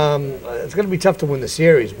hoping it's going to be tough to win the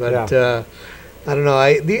series, but I don't know.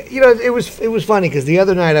 It was funny because the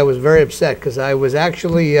other night I was very upset because I was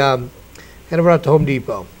actually had to run out to Home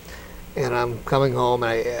Depot, and I'm coming home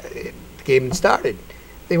and the game had started.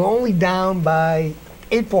 They were only down by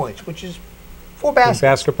 8 points, which is 4 baskets.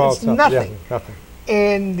 Basketball, it's nothing. Yeah, nothing.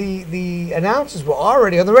 And the announcers were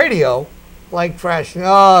already on the radio, like fresh.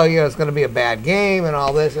 Oh, it's going to be a bad game and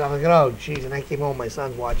all this. And I'm like, oh, geez. And I came home, my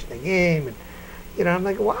son's watching the game, and I'm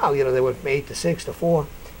like, wow. They went from 8 to 6 to 4.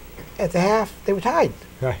 at the half, they were tied.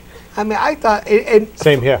 Right. I mean, I thought, and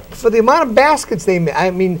Same here. for the amount of baskets they made, I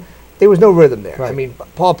mean, there was no rhythm there. Right. I mean,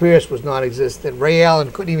 Paul Pierce was non-existent. Ray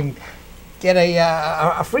Allen couldn't even get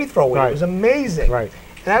a free throw in. Right. It was amazing. Right.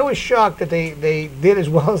 And I was shocked that they did as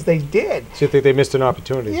well as they did. So you think they missed an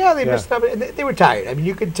opportunity? Yeah, they missed up. And they were tired. I mean,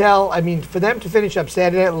 you could tell. I mean, for them to finish up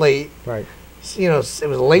Saturday night late, Right. you know, it was a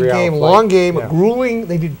late 3 hour game, flight. long game, Yeah. a grueling.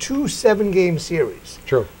 They did 2 7-game series.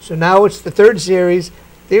 True. So now it's the 3rd series.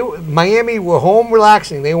 Miami were home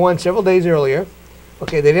relaxing. They won several days earlier.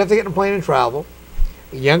 Okay, they didn't have to get in a plane and travel.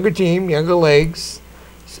 A younger team, younger legs.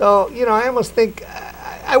 So, you know, I almost think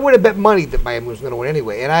I would have bet money that Miami was going to win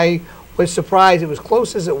anyway. And I was surprised it was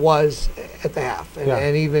close as it was at the half.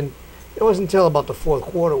 And even, it wasn't until about the 4th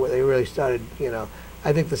quarter where they really started, you know.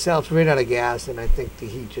 I think the Celtics ran out of gas, and I think the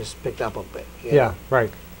Heat just picked up a bit. Yeah,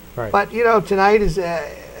 right. But, you know, tonight is a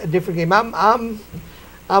different game. I'm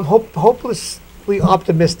hopelessly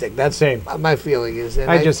optimistic. That's Same. my feeling is. And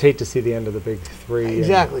I just hate to see the end of the big three.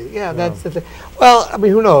 Exactly. Yeah, that's the thing. Well, I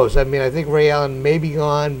mean, who knows? I mean, I think Ray Allen may be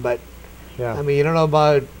gone, but Yeah. I mean, you don't know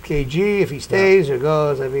about KG if he stays or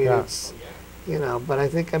goes. I mean, Yeah. it's, you know, but I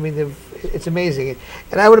think, I mean, it's amazing.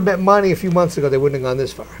 And I would have bet money a few months ago they wouldn't have gone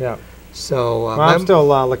this far. Yeah. So Well, I'm still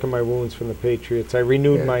licking my wounds from the Patriots. I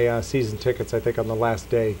renewed Yeah. my season tickets, I think, on the last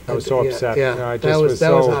day. I was so Yeah, upset. yeah. You know, I That just was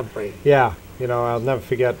so heartbreaking. Yeah, you know, I'll never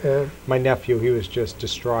forget Yeah. my nephew. He was just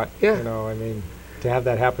distraught. Yeah. You know, I mean, to have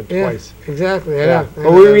that happen Yeah, twice. exactly. I Yeah, know, I but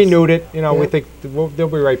know, we that's- renewed it. You know, we Yeah. think they'll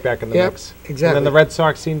be right back in the Yep, mix. exactly. And then the Red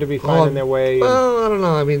Sox seem to be finding their way. and- Well, I don't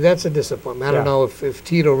know. I mean, that's a disappointment. I don't Yeah. know if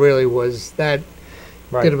Tito really was that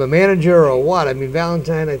right. good of a manager or what. I mean,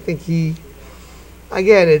 Valentine, I think he,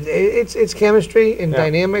 again, it's chemistry and Yeah.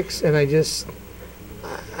 dynamics, and I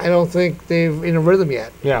don't think they've in a rhythm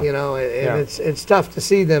yet. Yeah. You know, and Yeah. it's tough to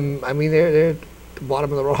see them. I mean, they're at the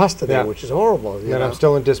bottom of the roster there, Yeah. which is horrible. You And know? I'm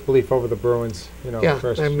still in disbelief over the Bruins. You know, Yeah,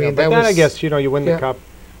 first, I you know, mean, but that then I was- guess you win the yeah. cup,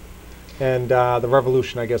 and the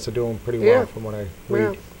Revolution I guess are doing pretty well Yeah. from what I Yeah.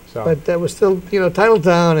 read. So But that was still, you know,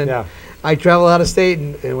 Titletown, and yeah, I travel out of state,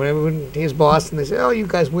 and whenever here's Boston, they say, "Oh, you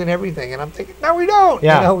guys win everything," and I'm thinking, "No, we don't."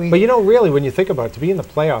 yeah. You know, But you know, really, when you think about it, to be in the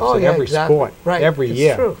playoffs Oh, in yeah, every exactly. sport, Right. every It's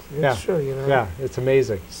year, true. yeah, It's true. You know. yeah, it's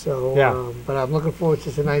amazing. So, Yeah. but I'm looking forward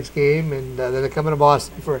to tonight's game, and then they're coming to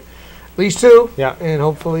Boston for at least 2. Yeah. And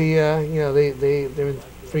hopefully, you know, they're in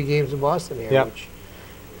 3 games in Boston here. Yeah.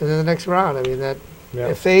 And then the next round. I mean, that Yeah.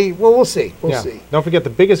 if they, well, we'll see. We'll yeah. see. Don't forget the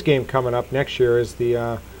biggest game coming up next year is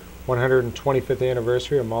the 125th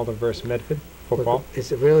anniversary of Malden versus Medford football.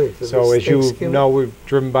 Is it really? So as you Thanksgiving? know, we've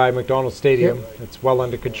driven by McDonald's Stadium. It's well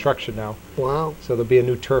under construction now. Wow. So there'll be a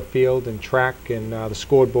new turf field and track, and the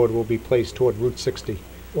scoreboard will be placed toward Route 60.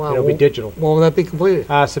 Wow. It'll be digital. When will that be completed?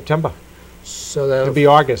 September. So that'll It'll be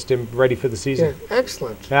August and ready for the season. yeah,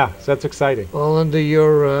 excellent. Yeah, so that's exciting. All under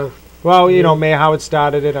your. Well, you know, Mayor Howard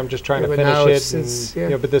started it. I'm just trying Yeah, to but now finish it's- it. it's- and, yeah. you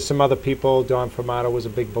know, but there's some other people. Don Formato was a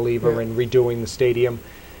big believer Yeah. in redoing the stadium.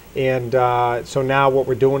 And so now what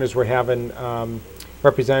we're doing is we're having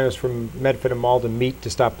representatives from Medford and Malden meet to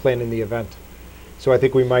start planning the event. So I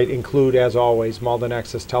think we might include, as always, Malden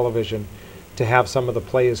Access Television to have some of the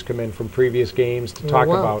players come in from previous games to Oh, talk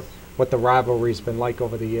wow. about what the rivalry's been like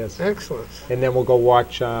over the years. Excellent. And then we'll go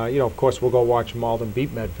watch, you know, of course, we'll go watch Malden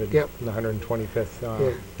beat Medford Yep. on the 125th Yeah.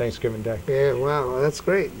 Thanksgiving Day. Yeah, wow, that's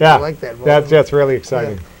great. Yeah, I like that. That's really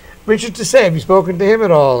exciting. Richard to say, have you spoken to him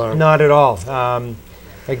at all? Or? Not at all.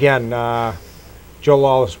 Again, Joe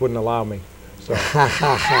Lawless wouldn't allow me. So,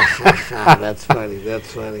 That's funny.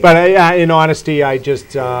 That's funny. but in honesty, I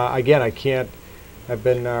just again I can't. I've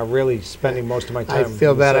been really spending most of my I time.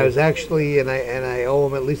 feel in the bad. I city. was actually, and I owe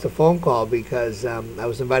him at least a phone call because I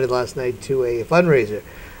was invited last night to a fundraiser.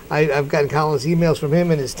 I've gotten countless emails from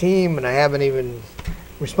him and his team, and I haven't even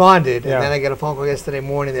responded. Yeah. And then I got a phone call yesterday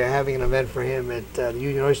morning. They're having an event for him at the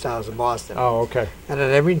Union Oyster House in Boston. Oh, okay. And I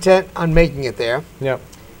had every intent on making it there. Yep.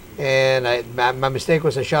 And my mistake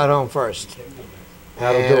was I shot home first.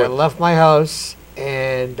 That'll and do I it. left my house,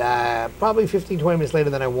 and probably 15, 20 minutes later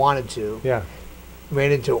than I wanted to, Yeah.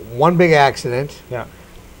 ran into one big accident. Yeah.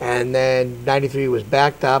 And then 93 was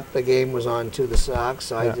backed up. The game was on to the Sox.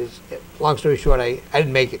 So Yeah. I just, long story short, I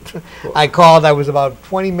didn't make it. I called. I was about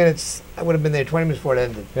 20 minutes. I would have been there 20 minutes before it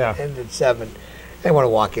ended. Yeah. Ended 7. I didn't want to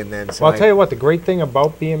walk in then. So Well, I'll tell you what. The great thing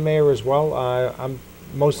about being mayor as well,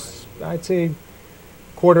 I'd say,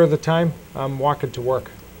 quarter of the time, I'm walking to work.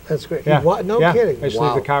 That's great. Yeah. No yeah. kidding. I just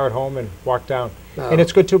Wow. leave the car at home and walk down. No. And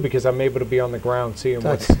it's good too because I'm able to be on the ground seeing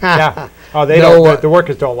what's. That's- Yeah. Oh, they No, don't. The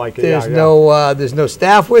workers don't like it. There's yeah. there's no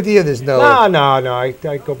staff with you. There's no. No. I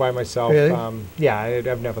go by myself. Really? Yeah,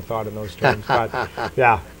 I've never thought in those terms. But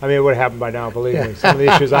yeah, I mean, it would have happened by now. Believe me, some of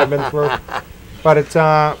the issues I've been through. But it's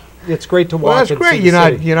it's great to Well, walk. that's and great. see the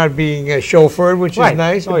city. You're not being chauffeured, which Right. is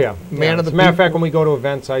nice. Oh yeah. Man of the As a matter of fact, people. when we go to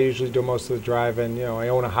events, I usually do most of the driving. You know, I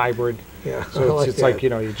own a hybrid, Yeah, I so it's that. like, you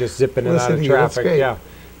know, you just zip in and out Listen of to you, that's traffic. great. Yeah.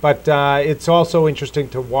 But it's also interesting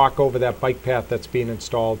to walk over that bike path that's being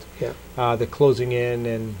installed. Yeah. They're closing in,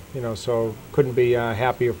 and you know, so couldn't be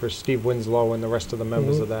happier for Steve Winslow and the rest of the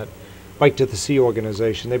members Mm-hmm. of that Bike to the Sea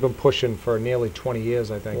organization. They've been pushing for nearly 20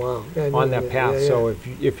 years, I think, Wow. Yeah, I on know, that yeah, path. yeah, So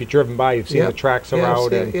if you've driven by, you've seen the Yep. tracks are Yeah, I've out,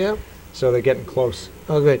 seen it, and yeah. so they're getting close.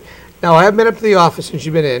 Oh, good. Now, I have been up to the office since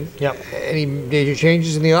you've been in. Yep. Any major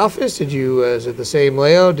changes in the office? Did you, is it the same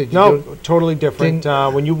layout? Did you No, do- totally different.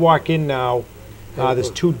 Didn't- When you walk in now,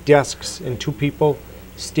 there's 2 desks and 2 people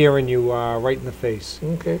staring you right in the face.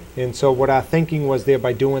 Okay. And so what our thinking was there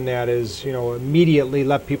by doing that is, you know, immediately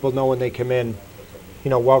let people know when they come in, you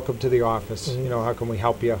know, welcome to the office. You know, how can we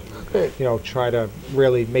help you? Good. You know, try to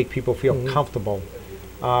really make people feel comfortable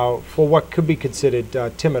for what could be considered a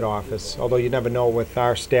timid office. Although you never know with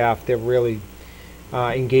our staff, they're really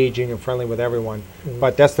engaging and friendly with everyone.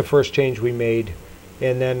 But that's the first change we made.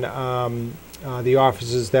 And then the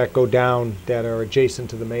offices that go down that are adjacent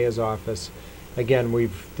to the mayor's office, again,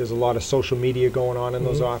 there's a lot of social media going on in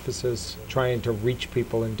those offices, trying to reach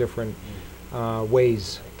people in different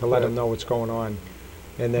ways to let them know what's going on.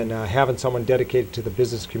 And then having someone dedicated to the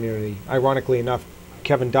business community. Ironically enough,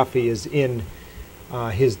 Kevin Duffy is in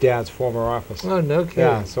his dad's former office. Oh, no kidding.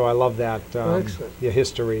 Yeah, so I love that, Excellent. your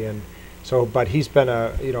history. And so, but he's been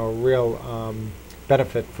a, you know, real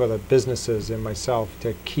benefit for the businesses and myself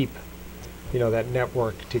to keep, you know, that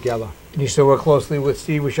network together. And you still work closely with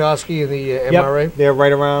Steve Wachowski and the Yep, MRA? they're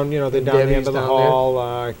right around, you know, they're And down the Debbie's end of the down there.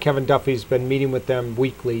 hall. Kevin Duffy's been meeting with them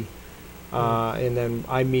weekly, and then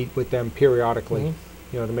I meet with them periodically,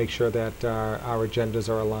 you know, to make sure that our agendas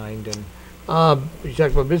are aligned. And You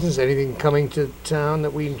talked about business. Anything coming to town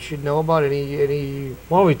that we should know about? Any?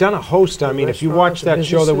 well, we've done a host. I mean, if you watch Restaurants,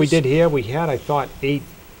 that show that we businesses? did here, we had, I thought, 8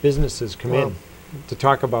 businesses come Wow. in to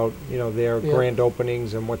talk about, you know, their Yeah. grand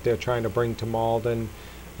openings and what they're trying to bring to Malden.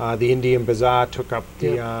 The Indian Bazaar took up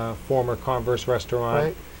the former Converse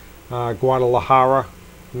restaurant. Right. Guadalajara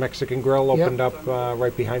Mexican Grill Yep. opened up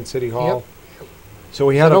right behind City Hall. Yep. So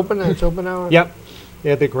we Is had that open? It's open hour? Yep, they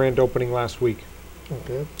had their grand opening last week.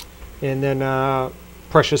 Okay. And then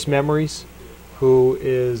Precious Memories, who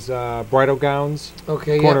is Bridal Gowns,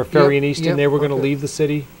 Okay. corner yep, of Ferry yep, and Easton. yep, They were going to okay. leave the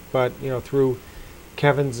city, but you know, through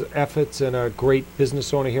Kevin's efforts and a great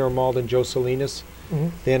business owner here in Malden, Joe Salinas,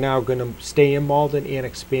 they're now going to stay in Malden and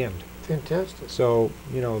expand. Fantastic. So,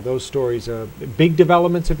 you know, those stories are big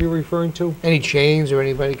developments if you're referring to. Any chains or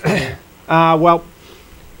anybody coming? Well,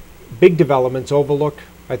 big developments, Overlook,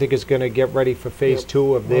 I think is going to get ready for phase Yep.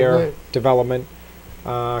 2 of Well, their good. development.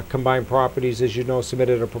 Combined Properties, as you know,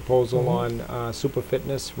 submitted a proposal Mhm. on Super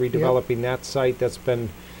Fitness, redeveloping that site. That's been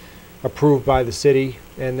approved by the city.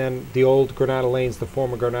 And then the old Granada Lanes, the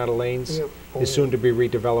former Granada Lanes, Yep. is soon to be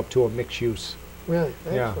redeveloped to a mixed use. Really?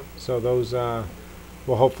 Yeah, Excellent. so those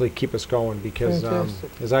will hopefully keep us going because, Fantastic.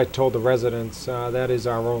 as I told the residents, that is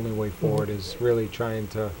our only way forward, is really trying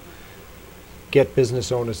to get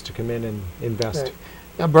business owners to come in and invest. Right.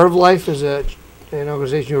 Now, Bird of Life is an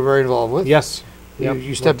organization you're very involved with. Yes, You- yep, you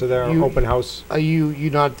went stepped- to their you- open house. Are you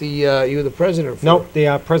not the you're the president? For No,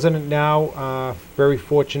 the president now, very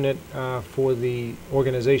fortunate for the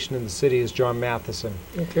organization in the city, is John Matheson.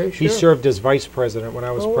 Okay, sure. He served as vice president when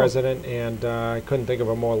I was Oh, wow. president, and I couldn't think of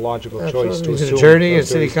a more logical choice Absolutely. to He's an assume attorney and those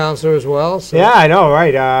city duties. councilor as well. So Yeah, I know,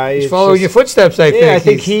 right? he's it's following just- your footsteps. I think. Yeah, I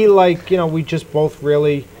think He's- he, like, you know, we just both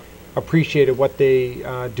really appreciated what they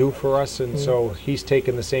do for us, and so he's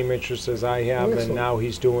taken the same interest as I have, Excellent. and now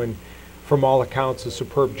he's doing, from all accounts, a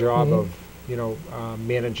superb job of, you know,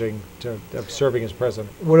 managing of serving as president.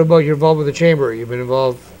 What about your involvement with the chamber? You've been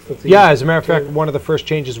involved with the Yeah, as a matter of fact, one of the first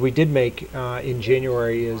changes we did make in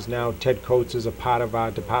January is now Ted Coates is a part of our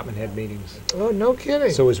department head meetings. Oh, no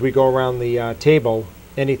kidding. So as we go around the table,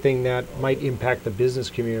 anything that might impact the business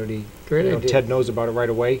community, Great you know, idea. Ted knows about it right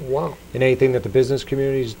away. Wow, And anything that the business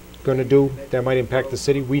community is going to do that might impact the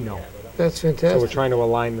city, we know. that's So we're fantastic. trying to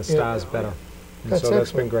align the stars better. And That's so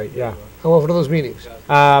that's been excellent. great, yeah. How often are those meetings?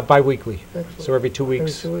 Bi-weekly. Excellent. So every 2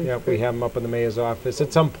 weeks, 2 weeks, yeah, we great. have them up in the mayor's office.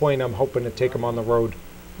 At some point, I'm hoping to take them on the road,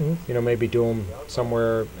 Mhm. you know, maybe do them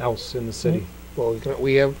somewhere else in the city. Well,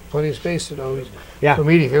 we have plenty of space to always Yeah. for a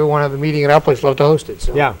meeting. If you want to have a meeting at our place, love to host it.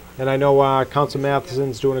 So. Yeah, and I know Council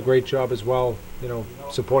Matheson's doing a great job as well, you know,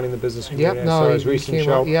 supporting the business community. Yep. I saw No, his he recent came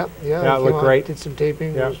show. out. Yep. Yeah. Yeah, he it came looked out, great. Did some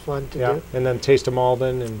taping. Yeah. It was fun to Yeah, do. and then Taste of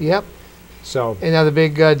Malden, and Yep. so And now the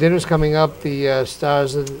big dinner's coming up. The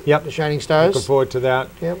stars, Yep. the shining looking stars. forward to that.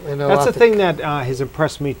 Yep. And That's the thing that has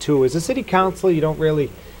impressed me too. As a city councilor, you don't really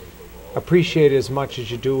appreciate it as much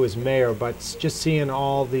as you do as mayor, but just seeing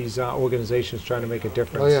all these organizations trying to make a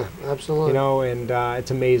difference. Oh, yeah, absolutely. You know, and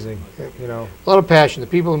it's amazing, Yeah. you know. A lot of passion. The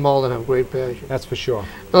people in Malden have great passion. That's for sure.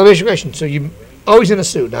 Now, let me ask you a question. So you always in a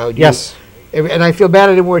suit now? Yes. And I feel bad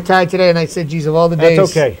I didn't wear a tie today, and I said, geez, of all the days.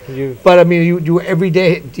 That's okay. But, I mean, you do every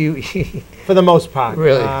day, do you? For the most part.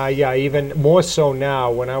 Really? Yeah, even more so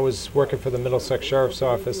now. When I was working for the Middlesex Sheriff's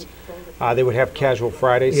Office, they would have casual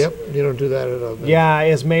Fridays. Yep, you don't do that at all. Yeah,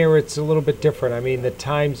 as mayor, it's a little bit different. I mean, the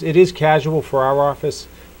times, it is casual for our office,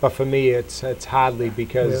 but for me, it's hardly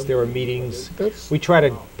because Yeah. there are meetings. That's, We try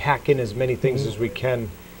to pack in as many things as we can,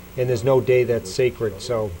 and there's no day that's sacred.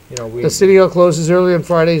 So, you know, we. the city hall closes early on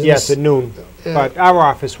Fridays? Yes, at noon. Yeah. But our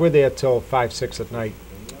office, we're there till 5, 6 at night.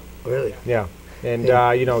 Really? Yeah. And,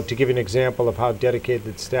 Yeah. you know, to give you an example of how dedicated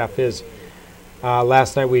the staff is,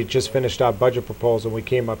 last night we just finished our budget proposal. We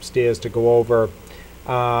came upstairs to go over,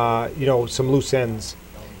 you know, some loose ends.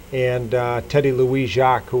 And Teddy Louis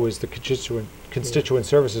Jacques, who is the constituent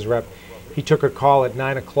services rep, he took a call at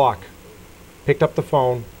 9 o'clock, picked up the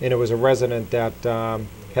phone, and it was a resident that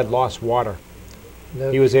had lost water. No,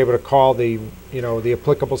 He was able to call the, you know, the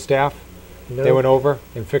applicable staff. no. They went over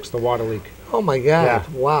and fixed the water leak. Oh, my God. Yeah.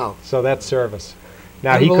 Wow. So that's service.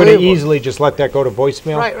 Now, he could have Unbelievable. easily just let that go to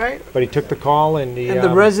voicemail. Right, right. But he took the call and he... And the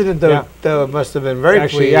resident, yeah. though, must have been very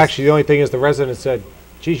pleased. Actually, the only thing is the resident said,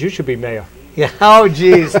 geez, you should be mayor. Yeah. Oh,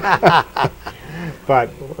 geez. But,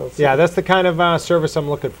 yeah, that's the kind of service I'm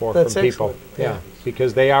looking for That's from people. excellent. Yeah.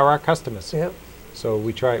 Because they are our customers. Yep. So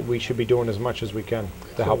we should be doing as much as we can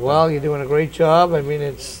to help them. Well, you're doing a great job. I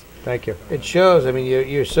mean, Thank you. it shows. I mean,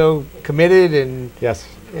 you're so committed and Yes.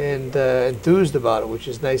 enthused about it, which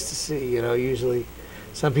is nice to see. You know, usually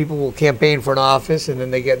some people will campaign for an office and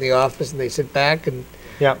then they get in the office and they sit back and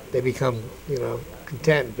Yeah, they become, you know,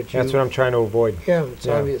 content. But that's what I'm trying to avoid. yeah, it's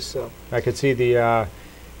Yeah. obvious. So I could see the,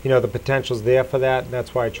 you know, the potential's there for that, and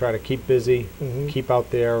that's why I try to keep busy, Mhm. keep out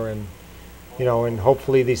there, and, you know, and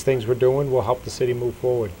hopefully these things we're doing will help the city move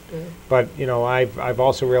forward. Yeah. But, you know, I've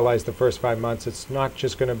also realized the first 5 months, it's not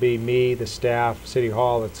just going to be me, the staff, City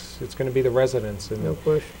Hall, it's going to be the residents. And, no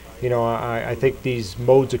push. you know, I think these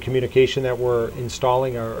modes of communication that we're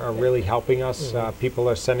installing are really helping us. People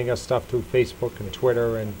are sending us stuff through Facebook and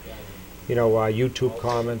Twitter and, you know, YouTube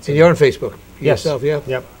comments. And you're on Facebook Yes. yourself, yeah?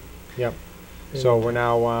 Yep, yep. So we're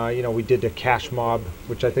now, you know, we did a cash mob,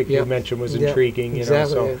 which I think you Yep. mentioned was Yep, intriguing, you know.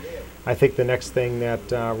 exactly, So yeah. I think the next thing that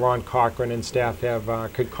Ron Cochran and staff have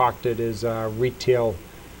concocted is retail,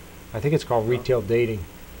 I think it's called retail dating.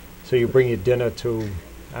 So you bring your dinner to,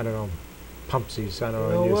 I don't know, Pumpsies, I don't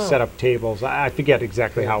know, Oh, and you wow. set up tables. I forget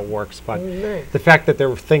exactly how it works, but Okay. the fact that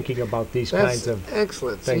they're thinking about these That's kinds of,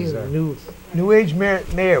 excellent. things See, are- new age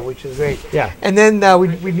mayor, which is great. yeah. And then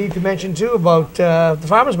we need to mention too about the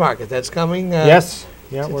farmers market that's coming. Yes,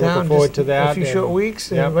 yeah, to we're town looking forward just to that. A few and, short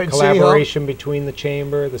weeks. yeah, right in City Hall. collaboration between the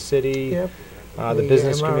chamber, the city, Yep. the The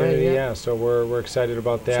business MRA, community, yeah. yeah. So we're excited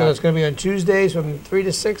about that. So it's going to be on Tuesdays from 3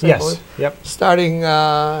 to 6, I Yes, believe. yep. Starting,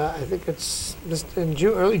 I think it's just in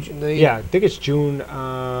June, early June. Yeah, I think it's June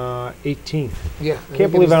 18th. Yeah.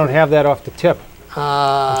 Can't believe I don't have that off the tip.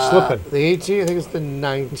 slipping. The 18th, I think it's the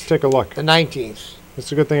Let's 19th. take a look. The 19th.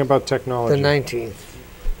 That's a good thing about The technology. 19th.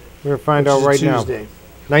 We're going to find which out is a right now. Tuesday.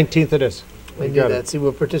 19th it is. We You did got that. it. See,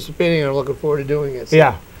 we're participating and I'm looking forward to doing it. So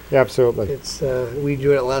Yeah, absolutely. It's, we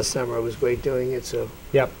enjoyed it last summer. It was great doing it. So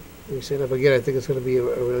Yep. we set up again. I think it's going to be a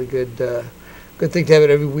really good thing to have it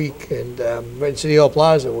every week. And right in City Hall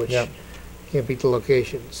Plaza, which Yep. can't beat the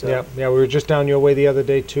location. So Yeah, yeah. We were just down your way the other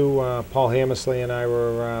day too. Paul Hammersley and I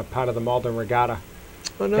were part of the Malden Regatta.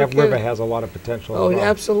 Oh, no that kidding. river has a lot of potential. Oh, as well.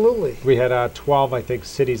 absolutely. We had 12, I think,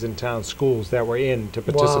 cities and towns, schools that were in to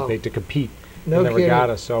participate, to compete No in the kidding.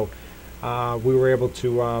 regatta. So we were able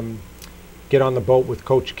to get on the boat with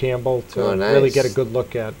Coach Campbell to Oh, really nice. get a good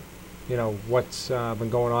look at, you know, what's been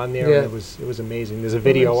going on there. Yeah. And it was amazing. There's a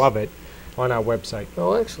video nice. of it on our website.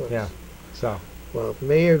 Oh, excellent. Yeah. So Well,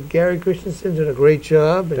 Mayor Gary Christensen did a great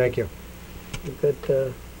job. And thank you. We've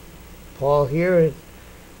got Paul here, and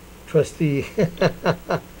trustee.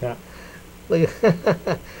 Yeah. Look,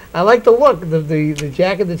 I like the look, the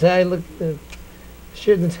jacket, the tie, look, the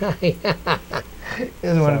shirt and the tie. He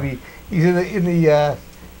doesn't want to be. He's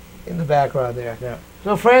in the background there. Yeah.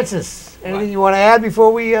 So, Francis, anything you want to add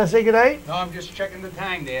before we say goodnight? No, I'm just checking the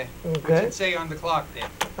time there. Okay. What's it say on the clock there?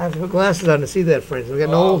 I have to put glasses on to see that, Francis. I'm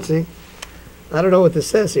getting Oh. old, see. I don't know what this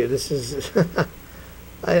says here. This is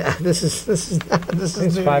This is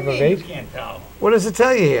It's 5 of 8. You can't tell. What does it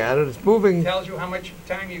tell you here? I don't, it's moving. It tells you how much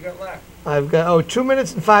time you got left. I've got 2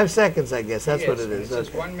 minutes and 5 seconds. I guess that's what it is. It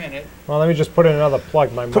says 1 minute. Well, let me just put in another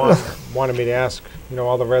plug. My mom wanted me to ask,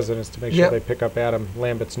 all the residents to make sure they pick up Adam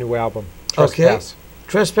Lambert's new album, Trespass.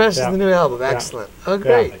 Trespass is the new album. Excellent. Oh,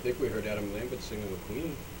 great. I think we heard Adam Lambert singing with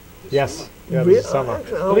Queen this Yes. summer. Yeah, this is summer.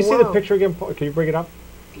 Oh, Let me see the wow. picture again, Paul. Can you bring it up?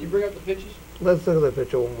 Can you bring up the pictures? Let's look at the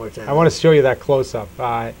picture one more time. I want to show you that close-up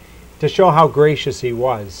to show how gracious he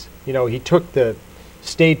was. He took the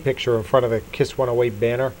stayed picture in front of the Kiss 108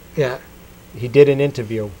 banner. Yeah. He did an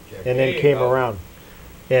interview and then came around.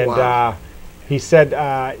 And he said,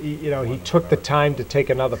 he took the time to take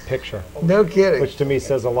another picture. No kidding. Which to me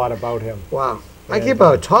says a lot about him. Wow. I can't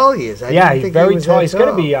believe how tall he is. I Yeah, didn't he's think very he was tall. that He's going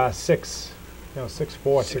to be 6'4",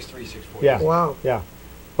 6'3", 6'4". Yeah. Wow. Yeah.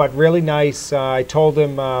 But really nice. I told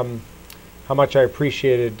him how much I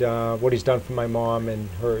appreciated what he's done for my mom and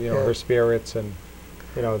her, her spirits, and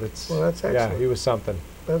that's. Well, that's excellent. Yeah, he was something.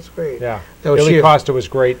 That's great. Yeah. Now, Billy Costa was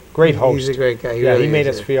great host. He's a great guy. He He really made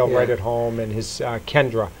is us feel right at home, and his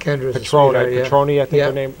Kendra's Kendra's Petroni, I think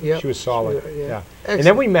her name. Yeah. She was solid. Yeah. And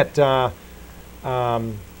then we met Paul.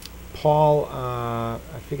 I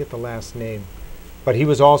forget the last name, but he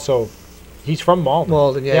was also. He's from Malden.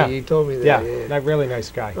 Malden, yeah, you told me that. Yeah, Yeah. really nice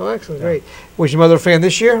guy. Oh, excellent, great. Was your mother a fan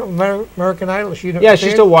this year, American Idol? She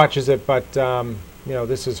still watches it, but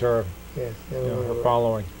this is her. Her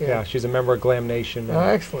following. Yeah, she's a member of Glam Nation. Oh,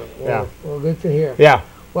 excellent. Well, good to hear. Yeah.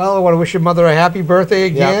 Well, I want to wish your mother a happy birthday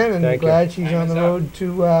again, and thank glad she's on the road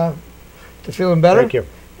to feeling better. Thank you.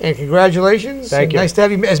 And congratulations. Thank you. Nice to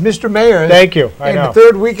have you as Mr. Mayor. Thank you. I know. And the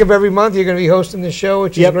third week of every month, you're going to be hosting the show,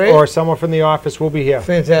 which is great. Or someone from the office will be here.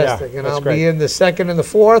 Fantastic. Yeah, and I'll be in the 2nd and the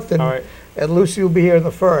 4th, and Lucy will be here in the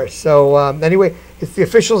 1st. So anyway, it's the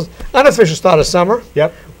unofficial start of summer.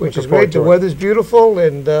 Yep. Which is great. The weather's beautiful,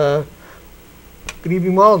 and good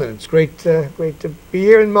evening, Malden. It's great to be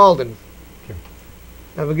here in Malden. Thank you.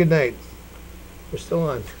 Have a good night. We're still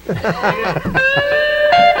on.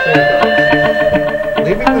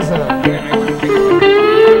 Leaving the zone.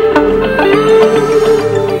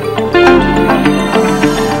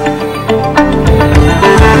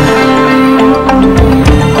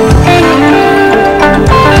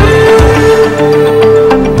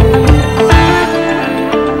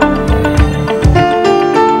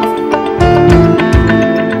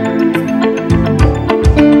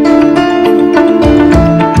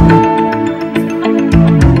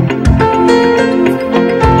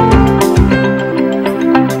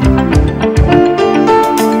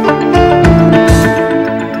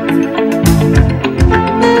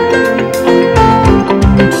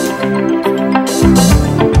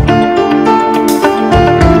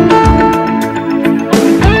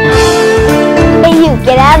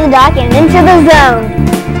 Get out of the dock and into the zone.